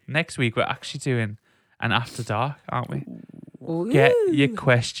to do, next week, we're actually doing an After Dark, aren't we? Get your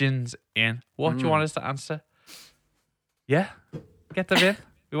questions in. What do you want us to answer? Yeah? Get them in.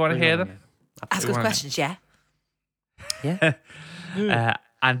 We want to hear them. Ask us questions, yeah? Yeah.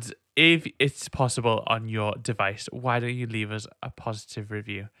 And if it's possible on your device, why don't you leave us a positive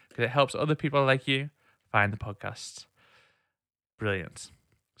review? Because it helps other people like you find the podcast. Brilliant.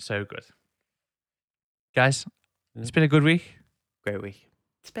 So good. Guys, it's been a good week. Great week.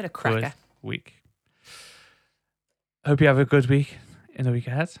 It's been a cracker. Good week. Hope you have a good week in the week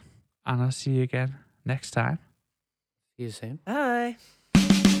ahead. And I'll see you again next time. See you soon. Bye.